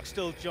you and Mark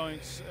still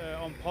joints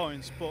on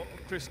points, but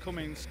Chris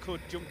Cummings could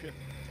jump you.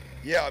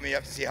 Yeah, I mean, you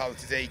have to see how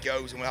today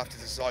goes, and we'll have to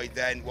decide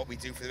then what we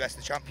do for the rest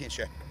of the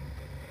championship.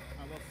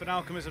 Well, for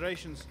now,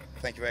 commiserations.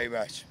 Thank you very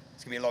much.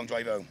 It's going to be a long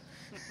drive home.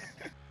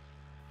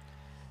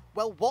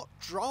 Well, what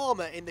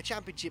drama in the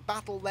championship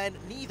battle then.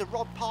 Neither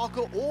Rod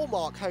Parker or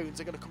Mark Hones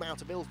are going to come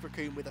out of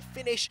Ilfracombe with a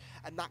finish,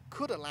 and that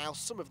could allow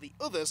some of the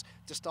others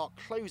to start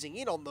closing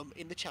in on them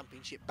in the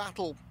championship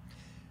battle.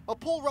 Well,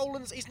 Paul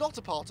Rowlands is not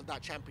a part of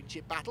that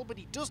championship battle, but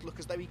he does look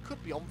as though he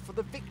could be on for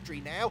the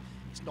victory now.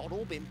 It's not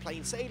all been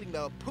plain sailing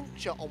though. A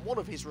puncture on one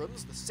of his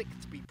runs, the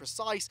 6th to be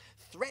precise,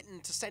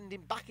 threatened to send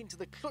him back into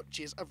the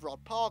clutches of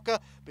Rod Parker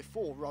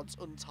before Rod's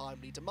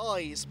untimely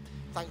demise.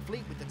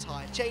 Thankfully, with the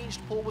tyre changed,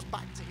 Paul was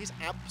back to his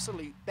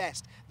absolute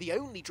best. The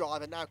only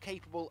driver now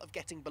capable of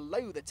getting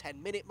below the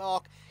 10-minute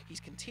mark.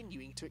 He's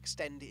continuing to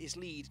extend his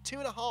lead.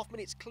 2.5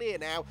 minutes clear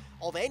now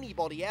of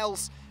anybody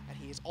else, and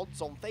he is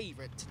odds-on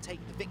favourite to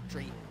take the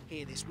victory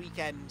here this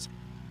weekend.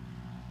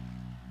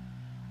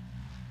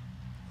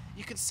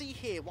 You can see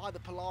here why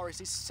the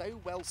Polaris is so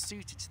well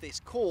suited to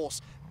this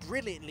course.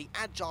 Brilliantly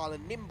agile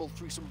and nimble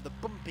through some of the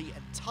bumpy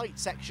and tight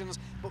sections,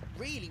 but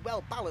really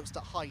well balanced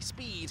at high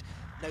speed.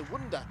 No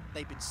wonder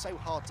they've been so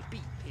hard to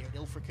beat here in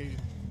Ilfracombe.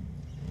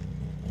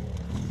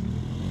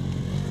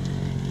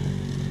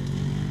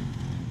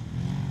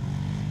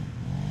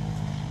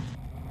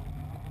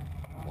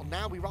 Well,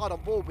 now we ride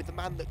on board with the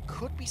man that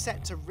could be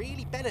set to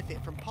really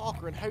benefit from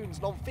Parker and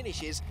Hones'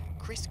 non-finishes,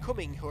 Chris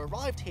Cumming, who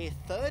arrived here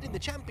 3rd in the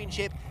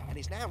championship and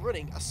is now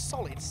running a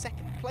solid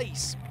 2nd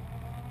place.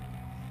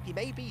 He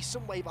may be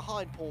some way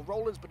behind Paul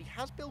Rowlands, but he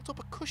has built up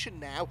a cushion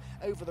now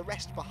over the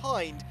rest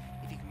behind.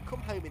 If he can come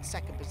home in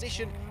 2nd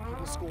position, he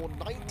will score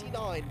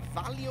 99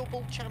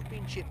 valuable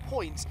championship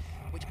points,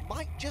 which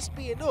might just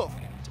be enough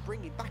to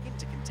bring him back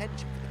into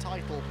contention for the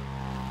title.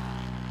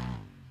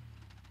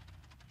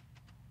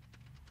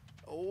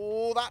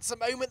 Oh, that's a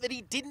moment that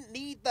he didn't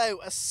need though.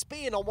 A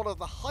spin on one of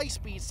the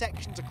high-speed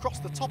sections across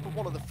the top of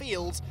one of the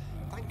fields.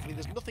 Thankfully,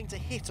 there's nothing to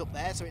hit up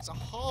there, so it's a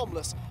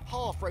harmless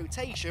half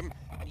rotation,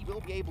 and he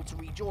will be able to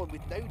rejoin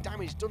with no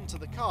damage done to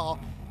the car.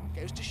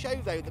 Goes to show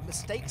though that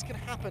mistakes can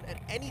happen at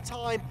any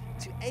time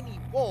to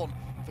anyone.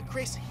 For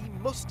Chris, he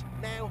must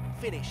now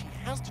finish. He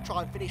has to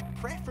try and finish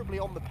preferably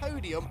on the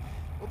podium,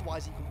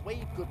 otherwise he can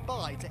wave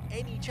goodbye to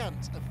any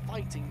chance of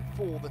fighting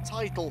for the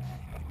title.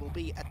 It will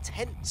be a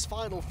tense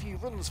final few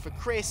runs for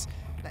Chris.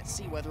 Let's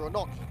see whether or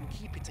not he can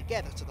keep it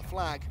together to the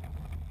flag.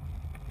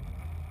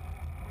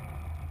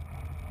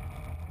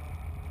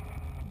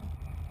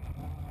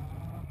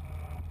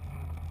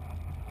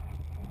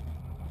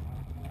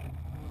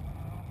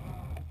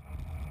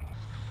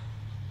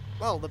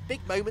 Well, the big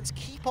moments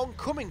keep on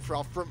coming for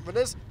our front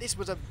runners. This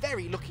was a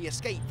very lucky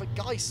escape for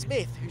Guy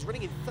Smith, who's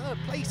running in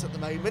 3rd place at the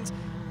moment.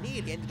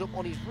 Nearly ended up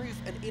on his roof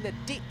and in a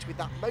ditch with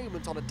that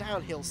moment on a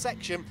downhill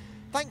section.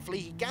 Thankfully,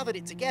 he gathered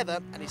it together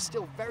and is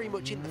still very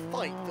much in the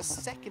fight for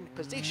 2nd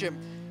position.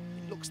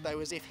 It looks, though,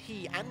 as if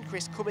he and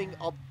Chris Cumming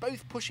are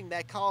both pushing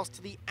their cars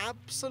to the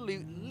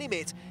absolute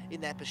limit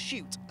in their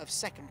pursuit of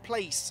 2nd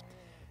place.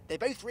 They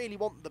both really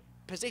want the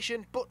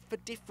position, but for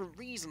different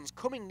reasons.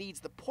 Cumming needs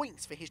the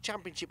points for his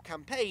championship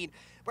campaign,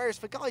 whereas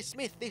for Guy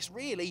Smith this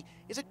really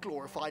is a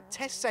glorified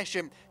test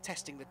session,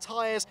 testing the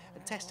tyres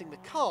and testing the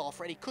car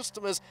for any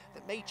customers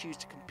that may choose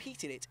to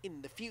compete in it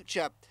in the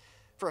future.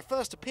 For a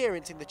first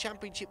appearance in the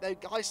championship though,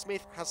 Guy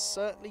Smith has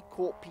certainly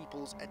caught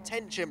people's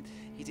attention.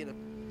 He's in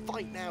a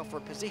fight now for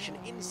a position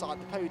inside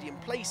the podium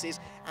places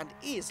and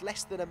is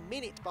less than a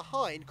minute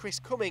behind Chris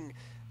Cumming.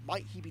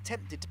 Might he be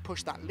tempted to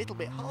push that little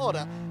bit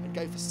harder and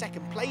go for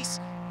 2nd place?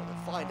 Well,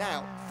 we'll find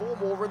out. 4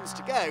 more runs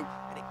to go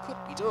and it could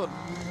be done.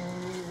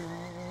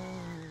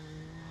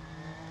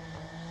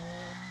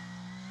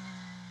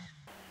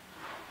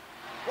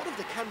 One of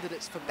the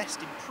candidates for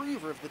best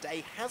improver of the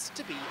day has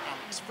to be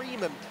Alex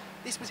Freeman.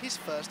 This was his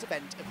first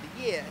event of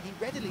the year and he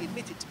readily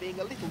admitted to being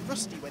a little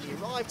rusty when he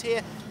arrived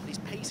here, but his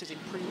pace has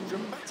improved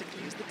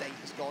dramatically as the day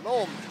has gone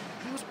on.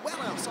 He was well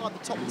outside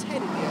the top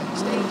 10 in the early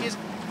stages.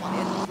 By the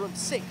end of run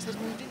 6 has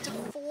moved into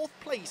 4th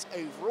place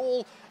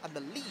overall and the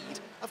lead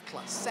of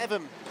Class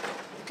 7.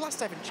 The Class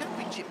 7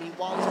 Championship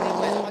meanwhile is being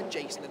led by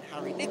Jason and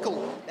Harry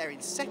Nicol. They're in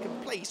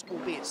 2nd place,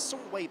 albeit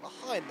some way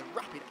behind the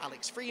rapid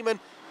Alex Freeman,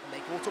 and they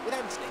caught up with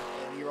Anthony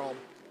earlier on.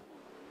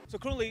 So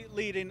currently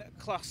leading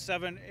Class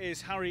 7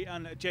 is Harry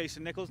and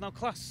Jason Nichols. Now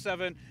Class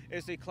 7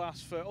 is the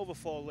class for over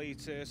 4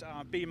 litres,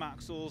 beam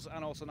axles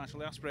and also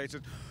naturally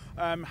aspirated.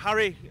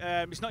 Harry,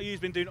 it's not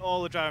you've been doing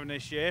all the driving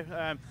this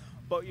year,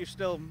 but you've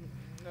still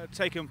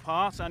taken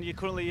part and you're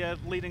currently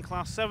leading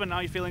Class 7. How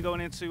are you feeling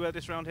going into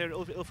this round here at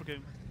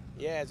Ilfracombe?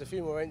 Yeah, there's a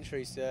few more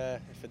entries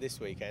for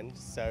this weekend,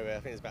 so I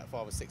think there's about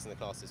 5 or 6 in the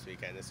class this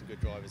weekend. There's some good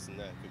drivers and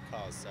good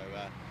cars, so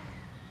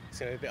it's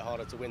going to be a bit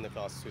harder to win the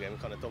class this weekend. We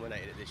kind of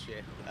dominated it this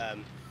year.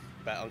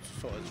 But I'm just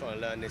sort of trying to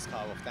learn this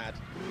car off Dad,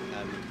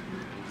 and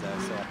so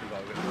I can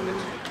drive a bit more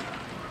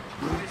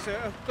next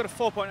year. It's got a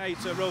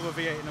 4.8 Rover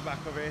V8 in the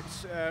back of it,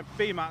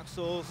 beam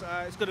axles,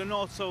 it's got an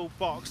auto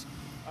box,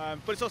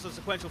 but it's also a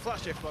sequential flat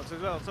shift box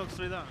as well. Talk us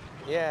through that.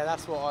 Yeah,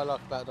 that's what I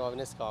like about driving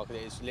this car,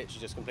 because it is literally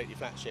just completely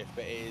flat shift,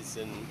 but it is,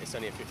 and it's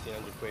only a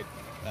 1,500 quid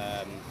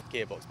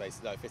gearbox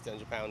basically, like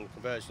 £1,500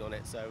 conversion on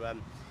it. So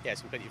yeah,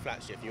 it's completely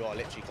flat shift. You are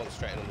literally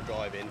concentrating on the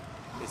driving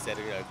instead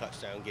of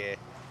clutch down gear.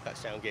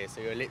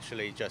 So you're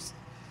literally just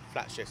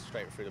flat shift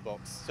straight through the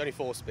box. It's only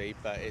 4-speed,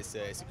 but it's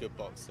a good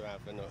box to have,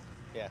 and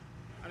yeah.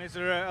 And is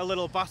there a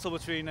little battle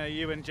between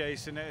you and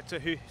Jason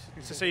to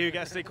see who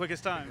gets the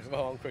quickest times?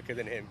 Well, I'm quicker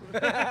than him.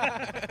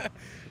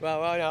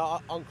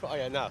 well,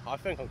 no, I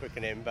think I'm quicker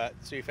than him, but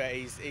to be fair,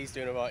 he's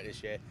doing all right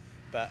this year.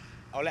 But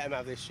I'll let him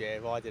have this year.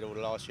 Well, I did all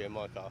the last year in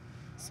my car,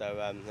 so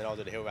then I'll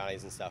do the hill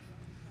rallies and stuff.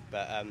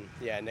 But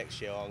yeah,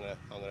 next year I'm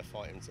gonna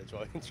fight him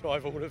to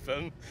drive all of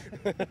them.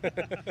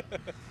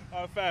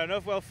 Fair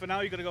enough. Well, for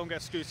now you've got to go and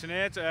get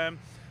scrutineered, and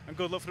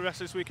good luck for the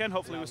rest of this weekend.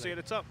 Hopefully We'll see you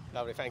at the top.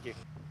 Lovely, thank you.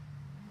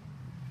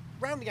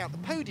 Rounding out the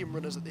podium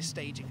runners at this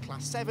stage in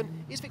Class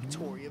 7 is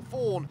Victoria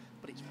Vaughan,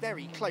 but it's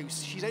very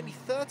close. She's only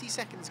 30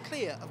 seconds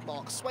clear of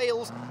Mark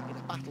Swales in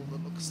a battle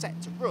that looks set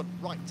to run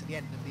right to the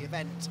end of the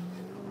event.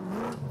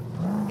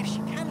 If she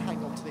can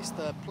hang on to this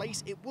 3rd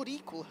place, it would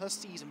equal her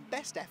season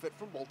best effort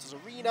from Walters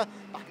Arena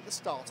back at the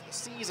start of the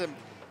season.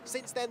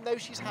 Since then, though,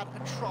 she's had a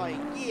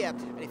trying year,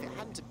 and if it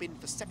hadn't have been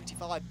for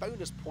 75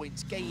 bonus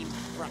points gained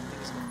for acting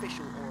as an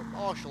official or a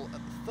marshal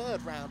at the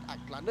 3rd round at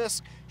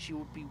Glanusk, she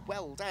would be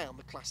well down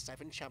the Class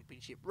 7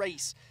 Championship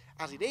race.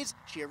 As it is,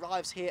 she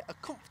arrives here a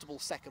comfortable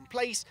 2nd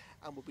place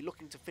and will be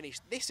looking to finish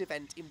this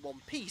event in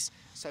one piece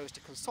so as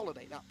to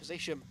consolidate that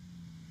position.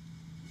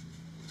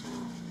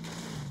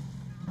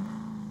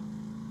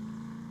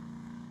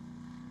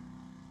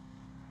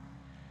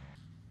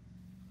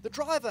 The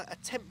driver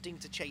attempting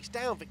to chase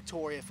down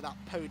Victoria for that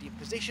podium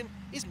position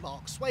is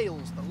Mark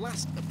Swales, the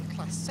last of the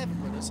Class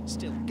 7 runners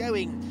still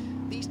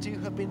going. These two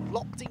have been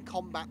locked in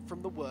combat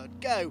from the word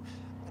go,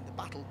 and the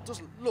battle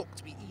doesn't look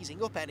to be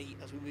easing up any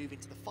as we move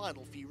into the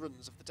final few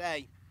runs of the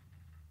day.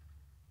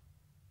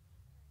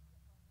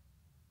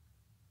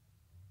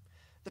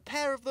 The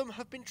pair of them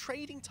have been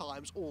trading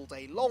times all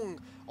day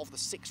long. Of the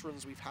 6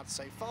 runs we've had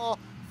so far,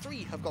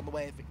 3 have gone the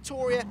way of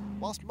Victoria,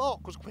 whilst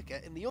Mark was quicker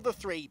in the other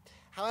 3.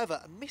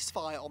 However, a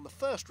misfire on the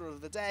first run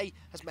of the day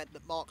has meant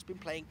that Mark's been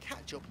playing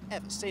catch-up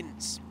ever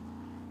since.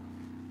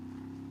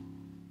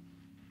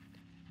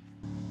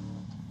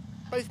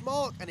 Both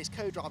Mark and his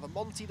co-driver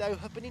Monty, though,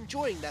 have been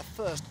enjoying their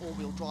first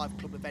all-wheel drive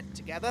club event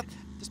together,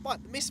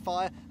 despite the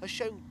misfire has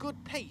shown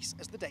good pace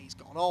as the day's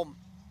gone on.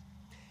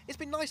 It's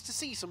been nice to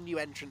see some new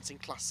entrants in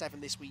Class 7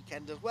 this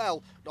weekend as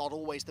well. Not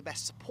always the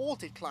best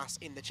supported class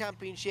in the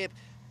championship,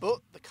 but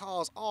the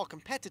cars are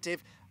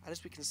competitive, and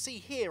as we can see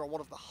here on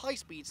one of the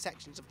high-speed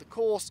sections of the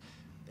course,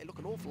 they look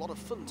an awful lot of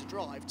fun to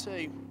drive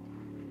too.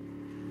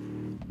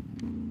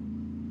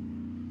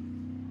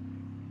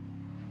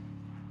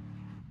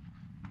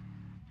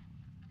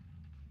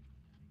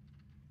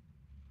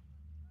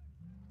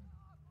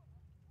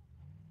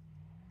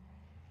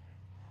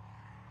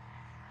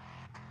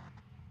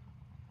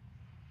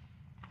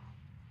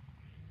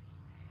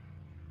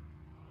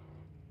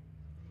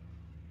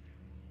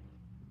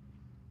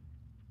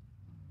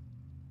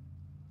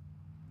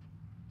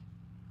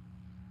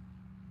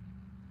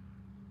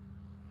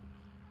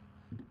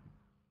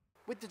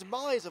 With the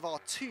demise of our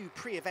two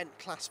pre-event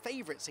class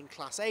favourites in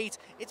Class 8,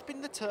 it's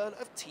been the turn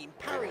of Team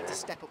Parry to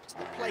step up to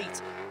the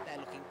plate. They're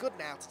looking good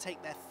now to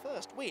take their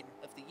first win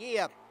of the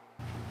year.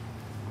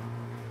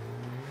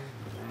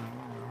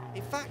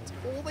 In fact,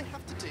 all they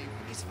have to do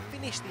is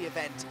finish the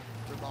event.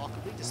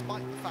 Remarkably,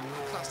 despite the fact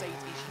that Class 8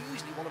 is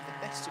usually one of the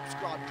best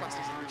subscribed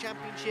classes in the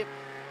championship,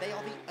 they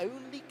are the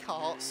only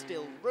car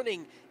still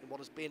running in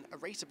what has been a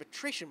race of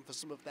attrition for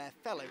some of their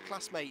fellow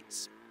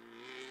classmates.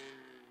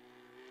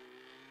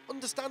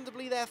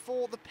 Understandably,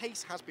 therefore, the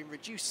pace has been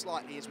reduced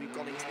slightly as we've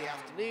gone into the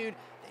afternoon.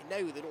 They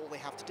know that all they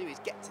have to do is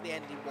get to the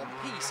end in one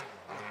piece,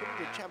 and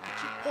 100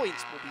 championship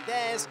points will be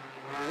theirs,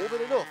 more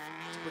than enough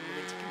to bring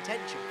them into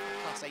contention for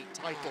the Class 8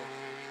 title.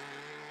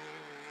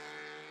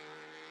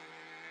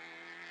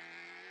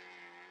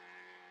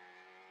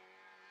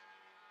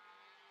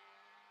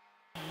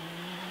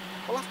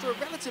 Well, after a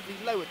relatively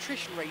low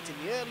attrition rate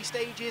in the early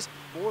stages,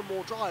 more and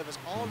more drivers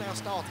are now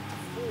starting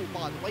to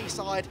fall by the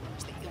wayside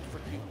as the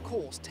Ilfracombe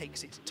course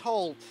takes its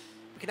toll.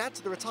 We can add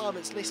to the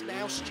retirements list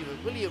now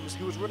Stuart Williams,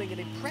 who was running an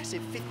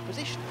impressive 5th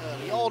position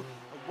early on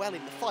and well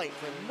in the fight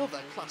for another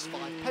Class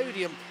 5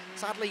 podium.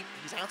 Sadly,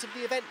 he's out of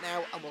the event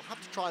now and will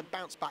have to try and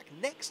bounce back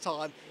next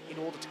time in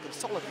order to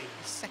consolidate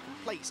his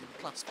 2nd place in the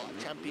Class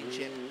 5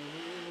 championship.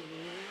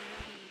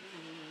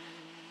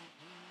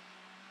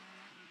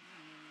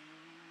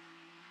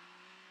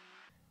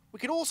 We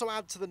can also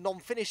add to the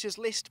non-finishers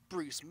list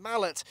Bruce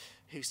Mallett,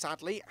 who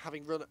sadly,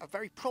 having run a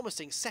very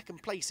promising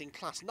 2nd place in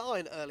Class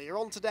 9 earlier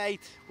on today,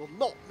 will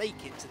not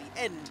make it to the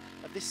end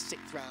of this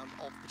 6th round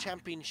of the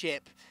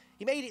championship.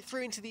 He made it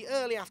through into the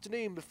early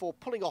afternoon before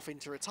pulling off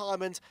into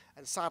retirement,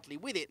 and sadly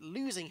with it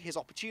losing his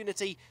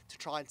opportunity to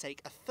try and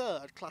take a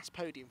 3rd class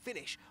podium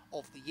finish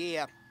of the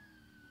year.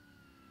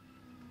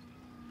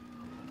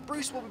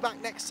 Bruce will be back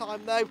next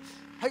time though.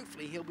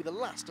 Hopefully he'll be the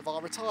last of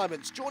our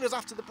retirements. Join us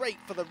after the break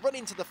for the run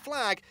into the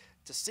flag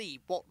to see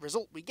what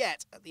result we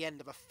get at the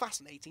end of a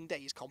fascinating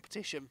day's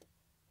competition.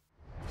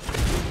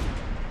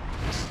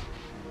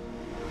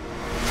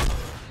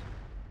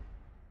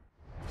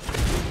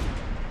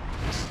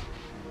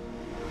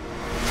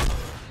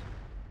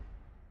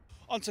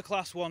 On to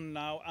Class 1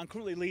 now, and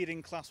currently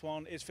leading Class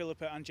 1 is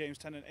Philippa and James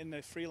Tennant in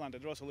the Freelander.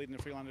 They're also leading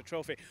the Freelander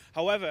Trophy.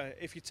 However,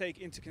 if you take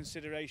into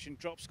consideration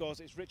drop scores,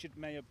 it's Richard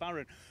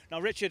Mayer-Barron.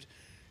 Now, Richard,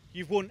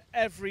 you've won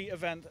every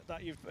event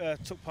that you've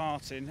took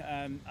part in,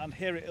 and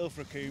here at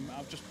Ilfracombe,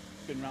 I've just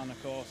been around the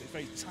course. It's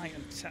very tight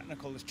and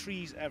technical. There's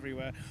trees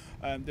everywhere.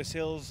 There's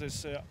hills,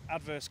 there's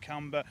adverse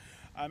camber.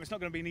 It's not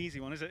going to be an easy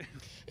one, is it?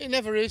 It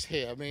never is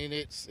here. I mean,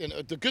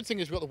 the good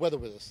thing is we've got the weather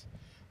with us.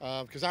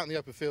 Because out in the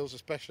open fields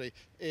especially,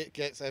 it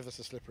gets ever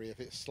so slippery if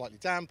it's slightly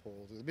damp or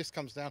the mist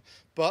comes down.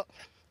 But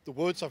the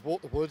woods, I've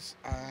walked the woods,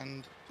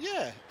 and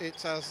yeah,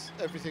 it's as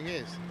everything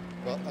is.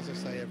 But as I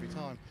say every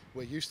time,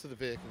 we're used to the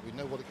vehicle, we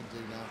know what it can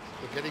do now,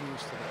 we're getting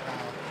used to the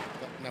power,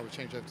 but now we've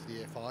changed over to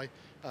the EFI.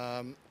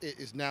 It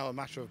is now a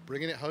matter of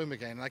bringing it home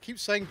again, and I keep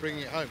saying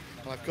bringing it home,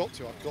 and I've got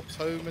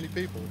so many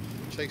people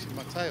chasing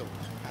my tail.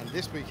 And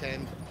this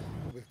weekend,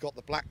 we've got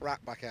the Black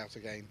Rat back out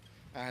again.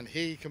 And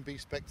he can be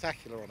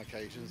spectacular on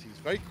occasions. He's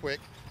very quick,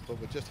 but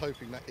we're just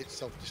hoping that it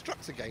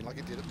self-destructs again like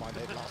it did at my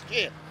head last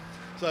year.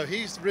 So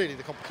he's really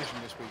the competition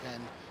this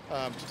weekend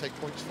to take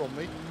points from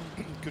me.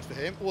 Good for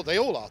him. Well, they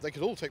all are. They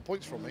could all take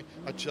points from me.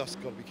 I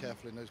just got to be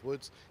careful in those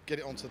woods, get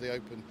it onto the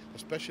open,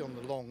 especially on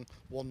the long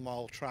 1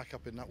 mile track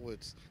up in that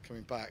woods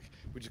coming back.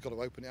 We just got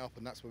to open it up,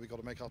 and that's where we've got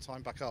to make our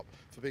time back up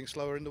for being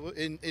slower in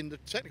the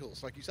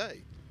technicals, like you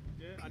say.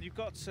 Yeah, and you've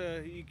got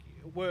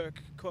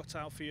work cut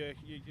out for your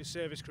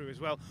service crew as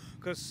well,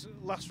 because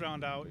last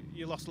round out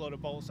you lost a lot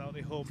of bolts out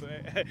the hub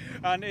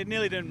and it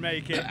nearly didn't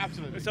make it.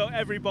 Absolutely. So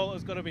every bolt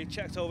has got to be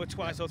checked over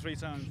twice or 3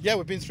 times. Yeah,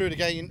 we've been through it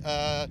again.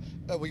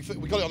 We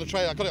got it on the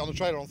trailer. I got it on the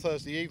trailer on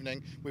Thursday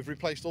evening. We've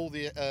replaced all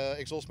the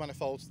exhaust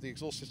manifolds, the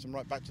exhaust system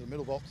right back to the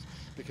middle box,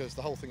 because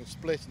the whole thing was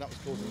split and that was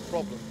causing a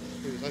problem.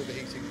 It was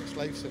overheating the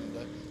slave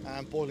cylinder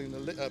and boiling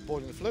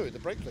the fluid, the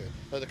brake fluid,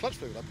 the clutch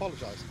fluid. I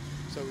apologise.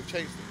 So we've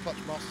changed the clutch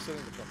master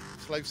cylinder,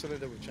 the slave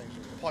cylinder, we've changed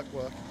all the pipe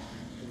work.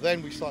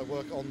 Then we started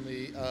work on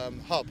the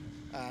hub,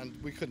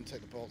 and we couldn't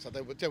take the bolts out,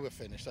 they were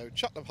finished. So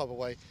chuck the hub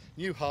away,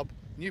 new hub,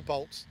 new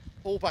bolts,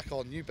 all back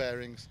on, new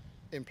bearings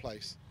in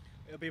place.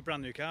 It'll be a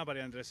brand new car by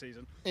the end of the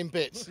season. In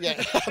bits,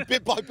 yeah.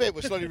 Bit by bit,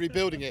 we're slowly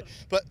rebuilding it.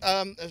 But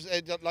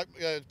like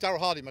Darryl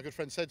Hardy, my good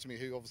friend, said to me,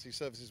 who obviously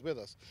services with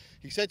us,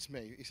 he said to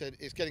me, he said,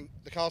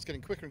 the car's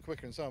getting quicker and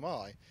quicker, and so am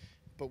I.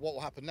 But what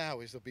will happen now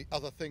is there'll be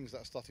other things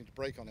that are starting to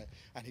break on it,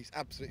 and he's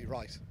absolutely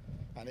right.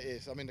 And it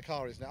is. I mean, the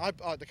car is now.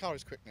 The car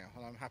is quick now,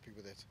 and I'm happy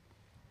with it.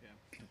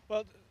 Yeah.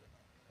 Well,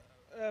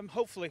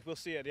 hopefully we'll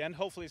see it at the end.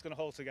 Hopefully it's going to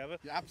hold together.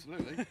 Yeah,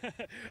 absolutely.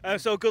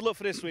 So good luck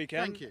for this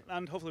weekend. Thank you.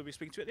 And hopefully we'll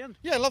speak to you at the end.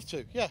 Yeah, I'd love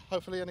to. Yeah,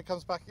 hopefully, and it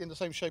comes back in the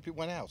same shape it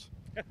went out.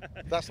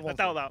 That's the one. I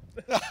doubt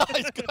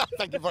that.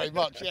 Thank you very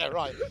much. Yeah,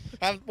 right.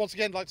 And once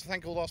again, I'd like to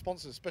thank all our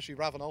sponsors, especially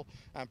Ravenol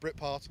and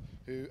Britpart,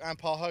 and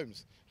Par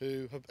Homes,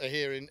 who are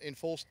here in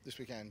force this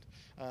weekend.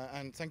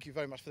 And thank you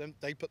very much for them.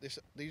 They put these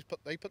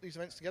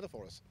events together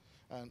for us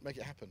and make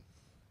it happen.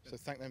 So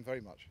thank them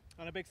very much.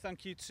 And a big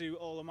thank you to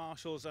all the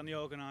marshals and the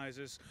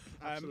organisers.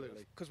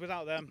 Absolutely. Because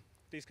without them,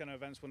 these kind of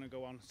events wouldn't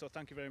go on. So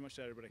thank you very much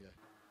to everybody. Yeah.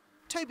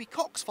 Toby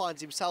Cox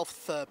finds himself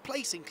third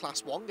place in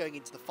Class 1 going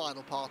into the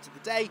final part of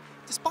the day,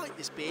 despite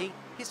this being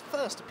his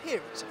first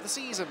appearance of the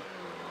season.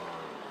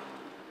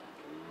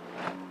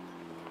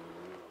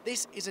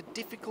 This is a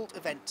difficult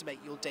event to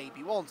make your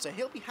debut on, so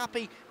he'll be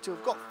happy to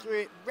have got through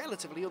it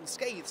relatively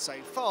unscathed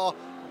so far,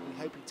 and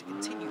we're hoping to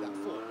continue that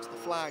form to the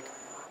flag.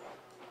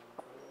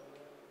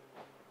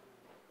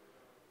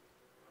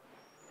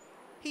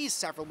 He's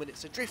several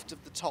minutes adrift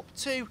of the top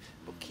two,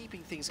 but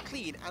keeping things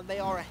clean, and they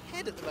are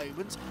ahead at the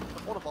moment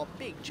of one of our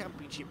big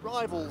championship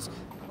rivals.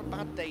 Not a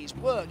bad day's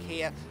work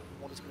here,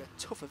 and what has been a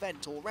tough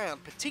event all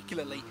round,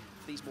 particularly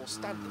for these more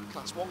standard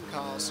Class 1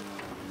 cars.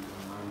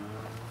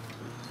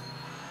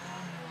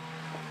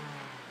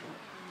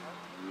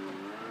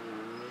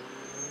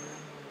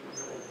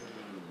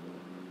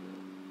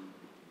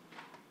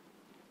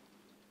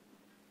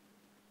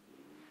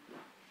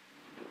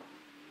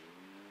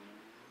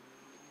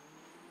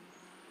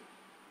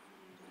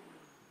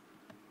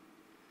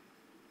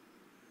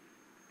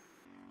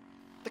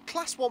 The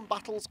Class 1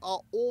 battles are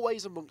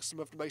always amongst some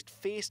of the most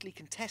fiercely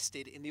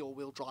contested in the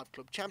All-Wheel Drive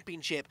Club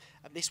Championship,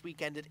 and this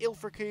weekend at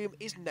Ilfracombe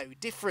is no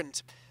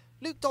different.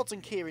 Luke Dodds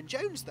and Kieran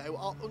Jones, though,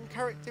 are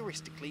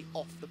uncharacteristically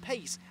off the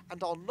pace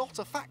and are not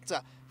a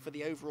factor for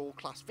the overall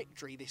class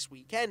victory this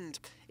weekend.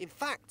 In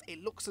fact,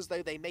 it looks as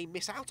though they may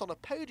miss out on a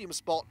podium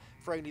spot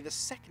for only the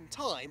second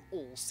time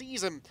all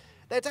season.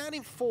 They're down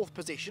in 4th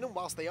position, and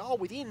whilst they are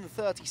within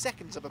 30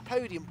 seconds of a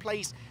podium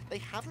place, they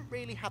haven't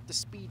really had the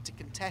speed to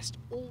contest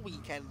all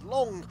weekend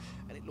long,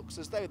 and it looks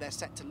as though they're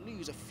set to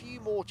lose a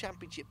few more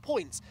championship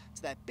points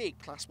to their big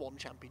Class 1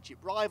 championship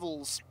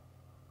rivals.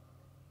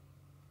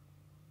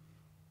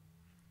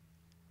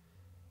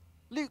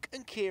 Luke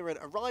and Kieran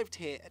arrived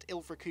here at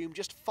Ilfracombe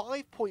just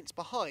 5 points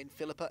behind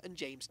Philippa and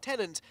James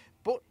Tennant,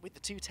 but with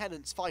the two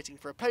Tennants fighting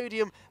for a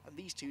podium and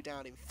these two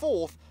down in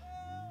 4th,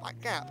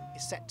 that gap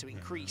is set to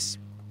increase.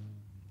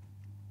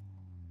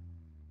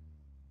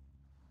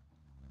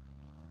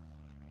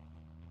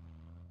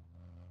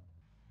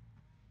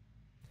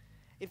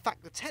 In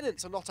fact, the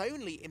Tennants are not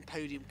only in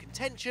podium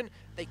contention,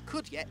 they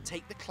could yet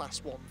take the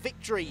Class 1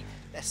 victory.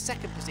 They're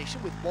second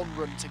position with 1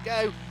 run to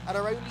go and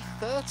are only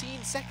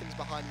 13 seconds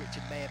behind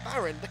Richard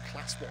Mayer-Barron, the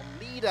Class 1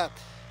 leader.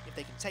 If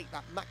they can take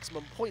that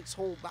maximum points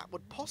haul, that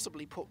would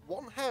possibly put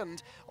one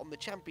hand on the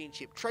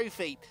championship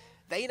trophy.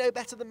 They know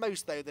better than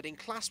most, though, that in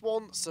Class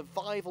 1,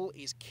 survival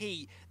is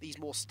key. These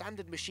more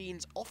standard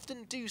machines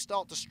often do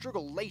start to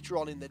struggle later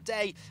on in the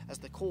day as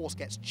the course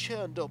gets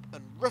churned up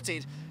and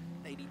rutted.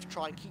 They need to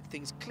try and keep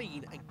things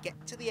clean and get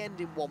to the end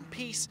in one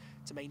piece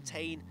to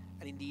maintain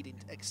and indeed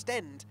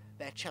extend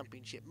their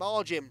championship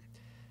margin.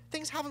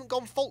 Things haven't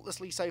gone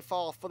faultlessly so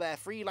far for their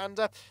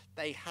Freelander.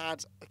 They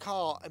had a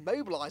car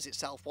immobilise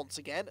itself once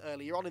again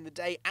earlier on in the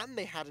day, and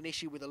they had an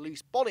issue with a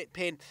loose bonnet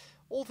pin.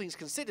 All things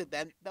considered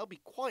then, they'll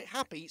be quite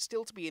happy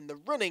still to be in the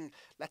running,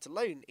 let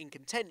alone in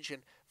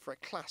contention for a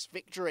class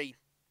victory.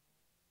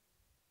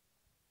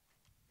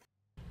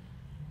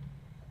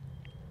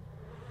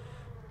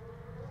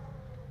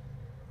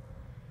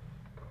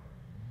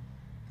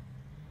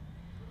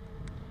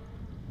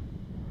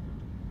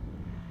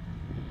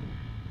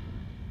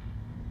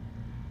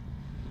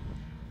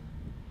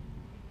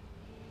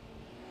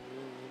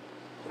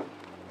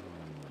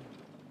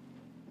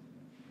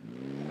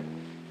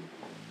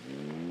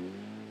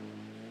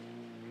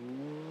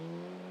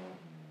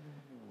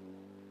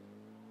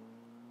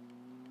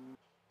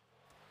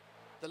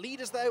 The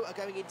leaders, though, are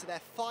going into their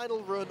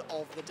final run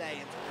of the day,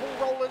 and for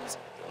Paul Rowlands,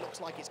 it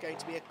looks like it's going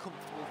to be a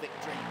comfortable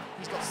victory.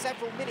 He's got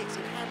several minutes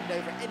in hand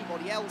over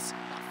anybody else.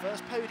 That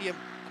first podium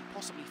and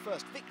possibly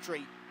first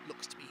victory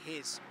looks to be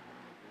his.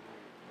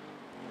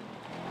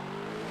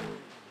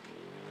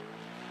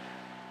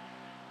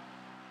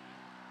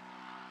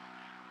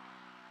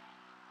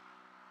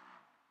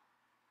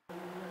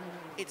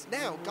 It's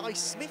now Guy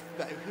Smith,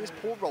 though, who is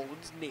Paul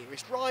Rowland's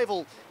nearest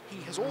rival. He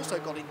has also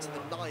got into the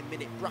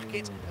 9-minute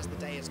bracket as the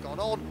day has gone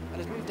on and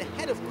has moved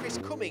ahead of Chris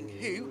Cumming,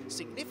 who,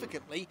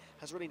 significantly,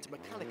 has run into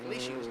mechanical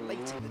issues late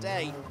in the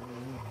day.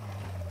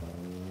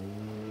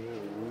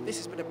 This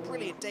has been a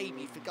brilliant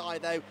debut for Guy,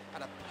 though,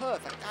 and a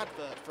perfect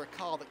advert for a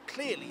car that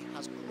clearly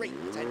has great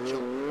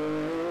potential.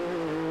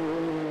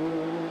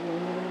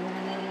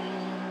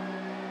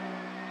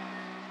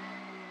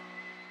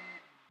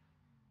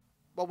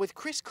 Well, with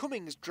Chris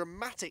Cummings'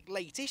 dramatic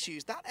late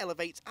issues, that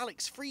elevates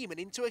Alex Freeman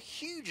into a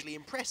hugely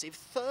impressive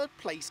 3rd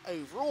place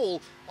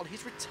overall on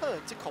his return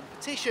to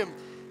competition.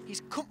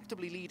 He's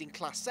comfortably leading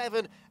Class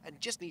 7 and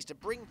just needs to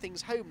bring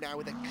things home now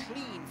with a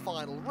clean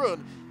final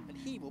run, and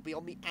he will be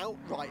on the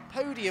outright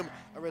podium,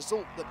 a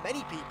result that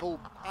many people,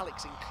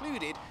 Alex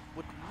included,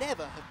 would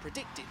never have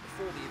predicted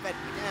before the event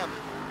began.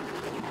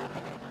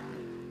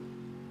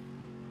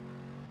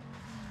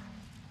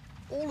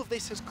 All of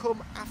this has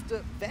come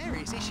after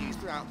various issues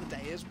throughout the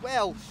day as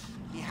well.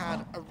 He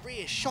had a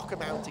rear shocker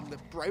mounting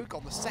that broke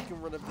on the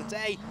 2nd run of the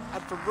day,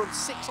 and from run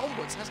 6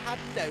 onwards has had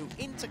no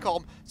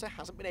intercom, reporter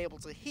hasn't been able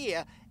to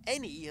hear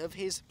any of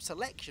his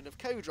selection of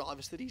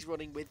co-drivers that he's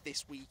running with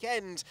this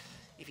weekend.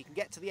 If he can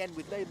get to the end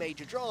with no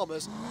major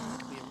dramas,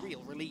 it'll be a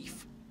real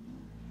relief.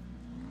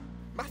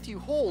 Matthew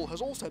Hall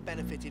has also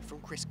benefited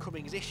from Chris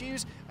Cummings'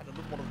 issues, and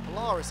another one of the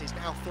Polarises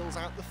now fills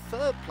out the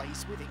 3rd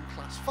place within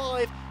Class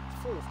 5,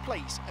 4th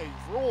place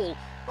overall.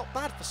 Not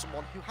bad for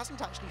someone who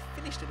hasn't actually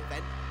finished an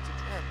event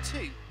since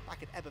round 2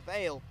 back at Ebbw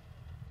Vale.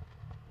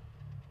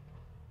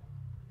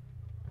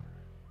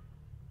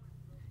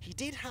 He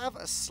did have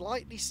a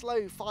slightly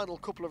slow final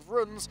couple of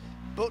runs,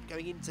 but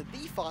going into the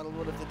final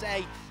run of the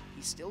day,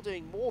 he's still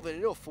doing more than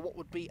enough for what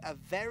would be a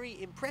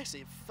very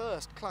impressive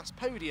first class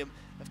podium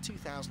of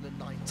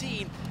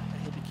 2019,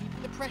 and he'll be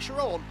keeping the pressure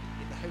on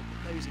in the hope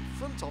that those in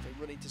front of him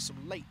run into some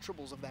late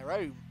troubles of their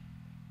own.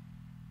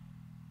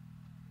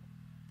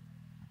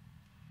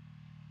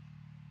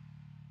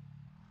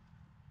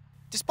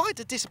 Despite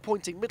a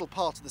disappointing middle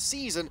part of the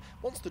season,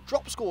 once the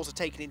drop scores are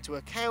taken into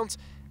account,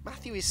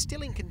 Matthew is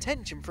still in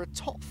contention for a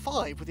top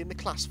 5 within the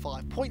Class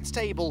 5 points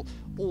table.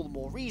 All the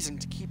more reason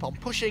to keep on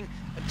pushing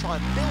and try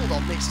and build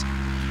on this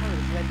and carry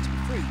the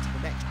momentum through to the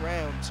next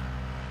round.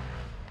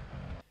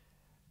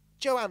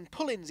 Joanne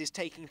Pullins is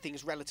taking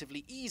things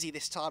relatively easy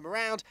this time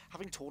around,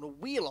 having torn a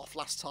wheel off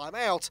last time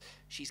out.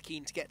 She's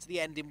keen to get to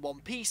the end in one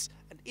piece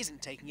and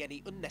isn't taking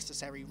any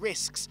unnecessary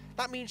risks.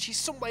 That means she's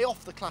some way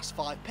off the Class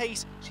 5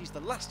 pace. She's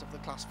the last of the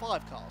Class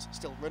 5 cars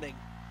still running.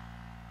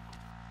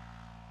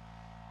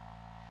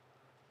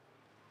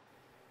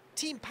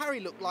 Team Parry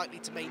look likely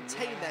to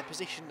maintain their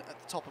position at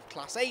the top of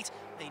Class 8,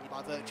 mainly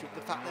by virtue of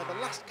the fact they're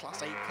the last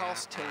Class 8 car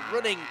still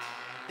running.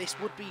 This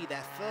would be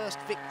their first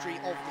victory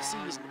of the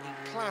season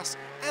in class,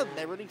 and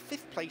they're running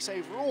 5th place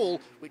overall,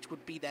 which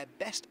would be their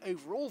best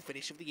overall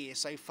finish of the year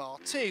so far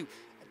too,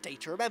 a day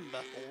to remember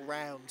all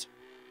round.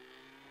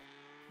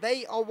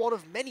 They are one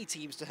of many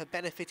teams to have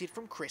benefited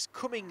from Chris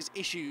Cummings'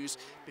 issues.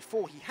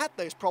 Before he had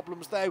those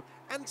problems though,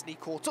 Anthony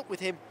caught up with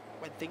him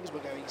when things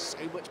were going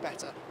so much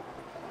better.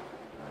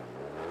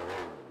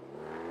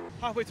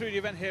 Halfway through the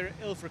event here at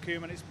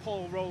Ilfracombe, and it's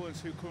Paul Rowlands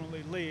who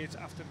currently leads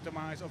after the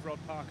demise of Rod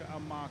Parker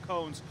and Mark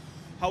Hones.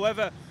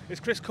 However, it's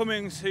Chris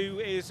Cummings who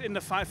is in the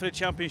fight for the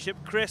championship.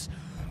 Chris,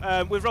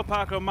 with Rod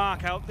Parker and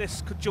Mark out,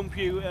 this could jump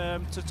you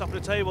to the top of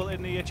the table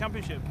in the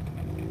championship.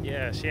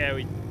 Yes,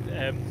 we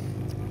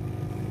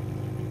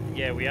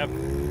have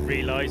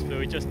realised, but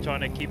we're just trying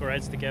to keep our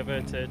heads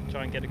together to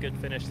try and get a good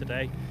finish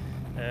today.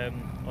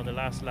 On the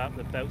last lap,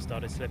 the belt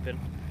started slipping,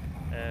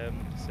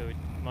 so we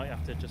might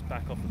have to just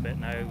back off a bit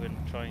now and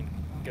try and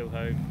go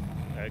home.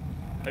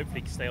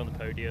 Hopefully stay on the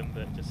podium,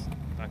 but just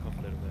back off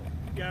a little bit.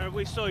 Yeah,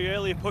 we saw you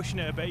earlier pushing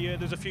it a bit.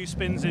 There's a few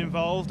spins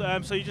involved,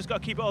 so you just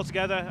got to keep it all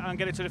together and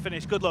get it to the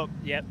finish. Good luck.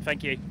 Yeah,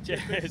 thank you.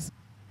 Cheers.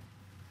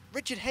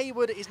 Richard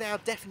Hayward is now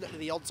definitely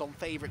the odds-on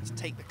favourite to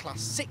take the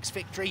Class 6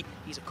 victory.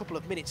 He's a couple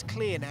of minutes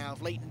clear now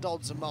of Leighton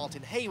Dodds and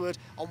Martin Hayward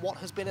on what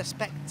has been a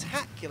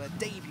spectacular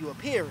debut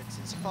appearance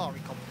in Safari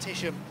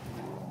competition.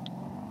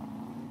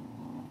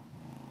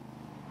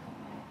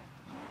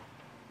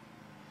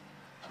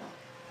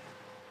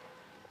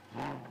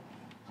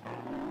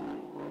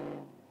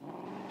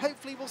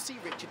 Hopefully we'll see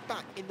Richard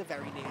back in the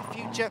very near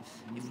future.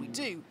 If we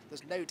do,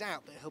 there's no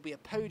doubt that he'll be a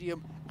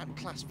podium and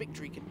class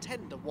victory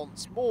contender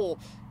once more.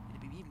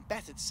 It'd be even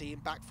better to see him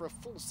back for a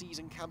full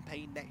season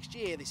campaign next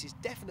year. This is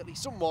definitely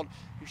someone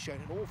who's shown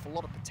an awful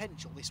lot of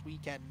potential this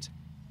weekend.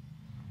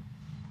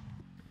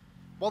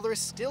 While there is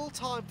still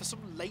time for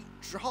some late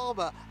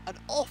drama, and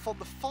off on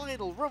the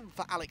final run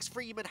for Alex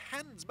Freeman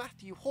hands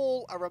Matthew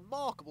Hall a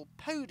remarkable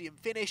podium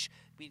finish,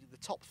 meaning the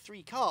top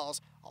 3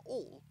 cars are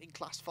all in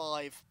Class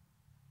 5.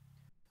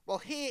 Well,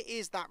 here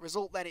is that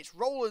result then. It's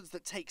Rowlands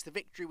that takes the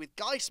victory with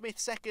Guy Smith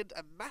second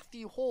and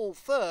Matthew Hall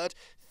third.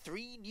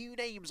 3 new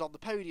names on the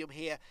podium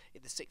here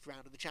in the 6th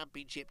round of the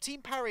championship.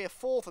 Team Parry are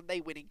 4th and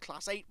they win in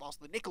Class 8,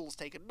 whilst the Nichols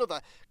take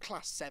another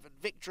Class 7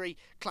 victory.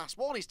 Class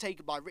 1 is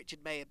taken by Richard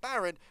Mayer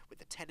Barron, with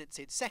the Tenants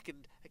in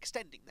 2nd,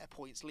 extending their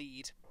points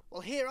lead. Well,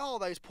 here are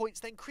those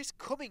points then. Chris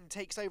Cumming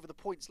takes over the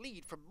points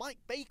lead from Mike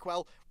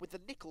Bakewell with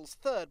the Nichols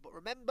 3rd, but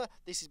remember,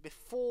 this is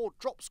before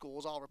drop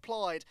scores are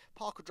applied.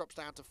 Parker drops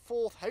down to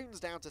 4th, Hones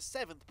down to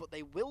 7th, but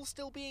they will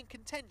still be in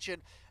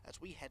contention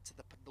as we head to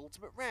the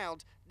penultimate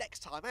round next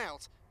time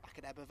out back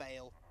at Ebbw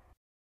Vale.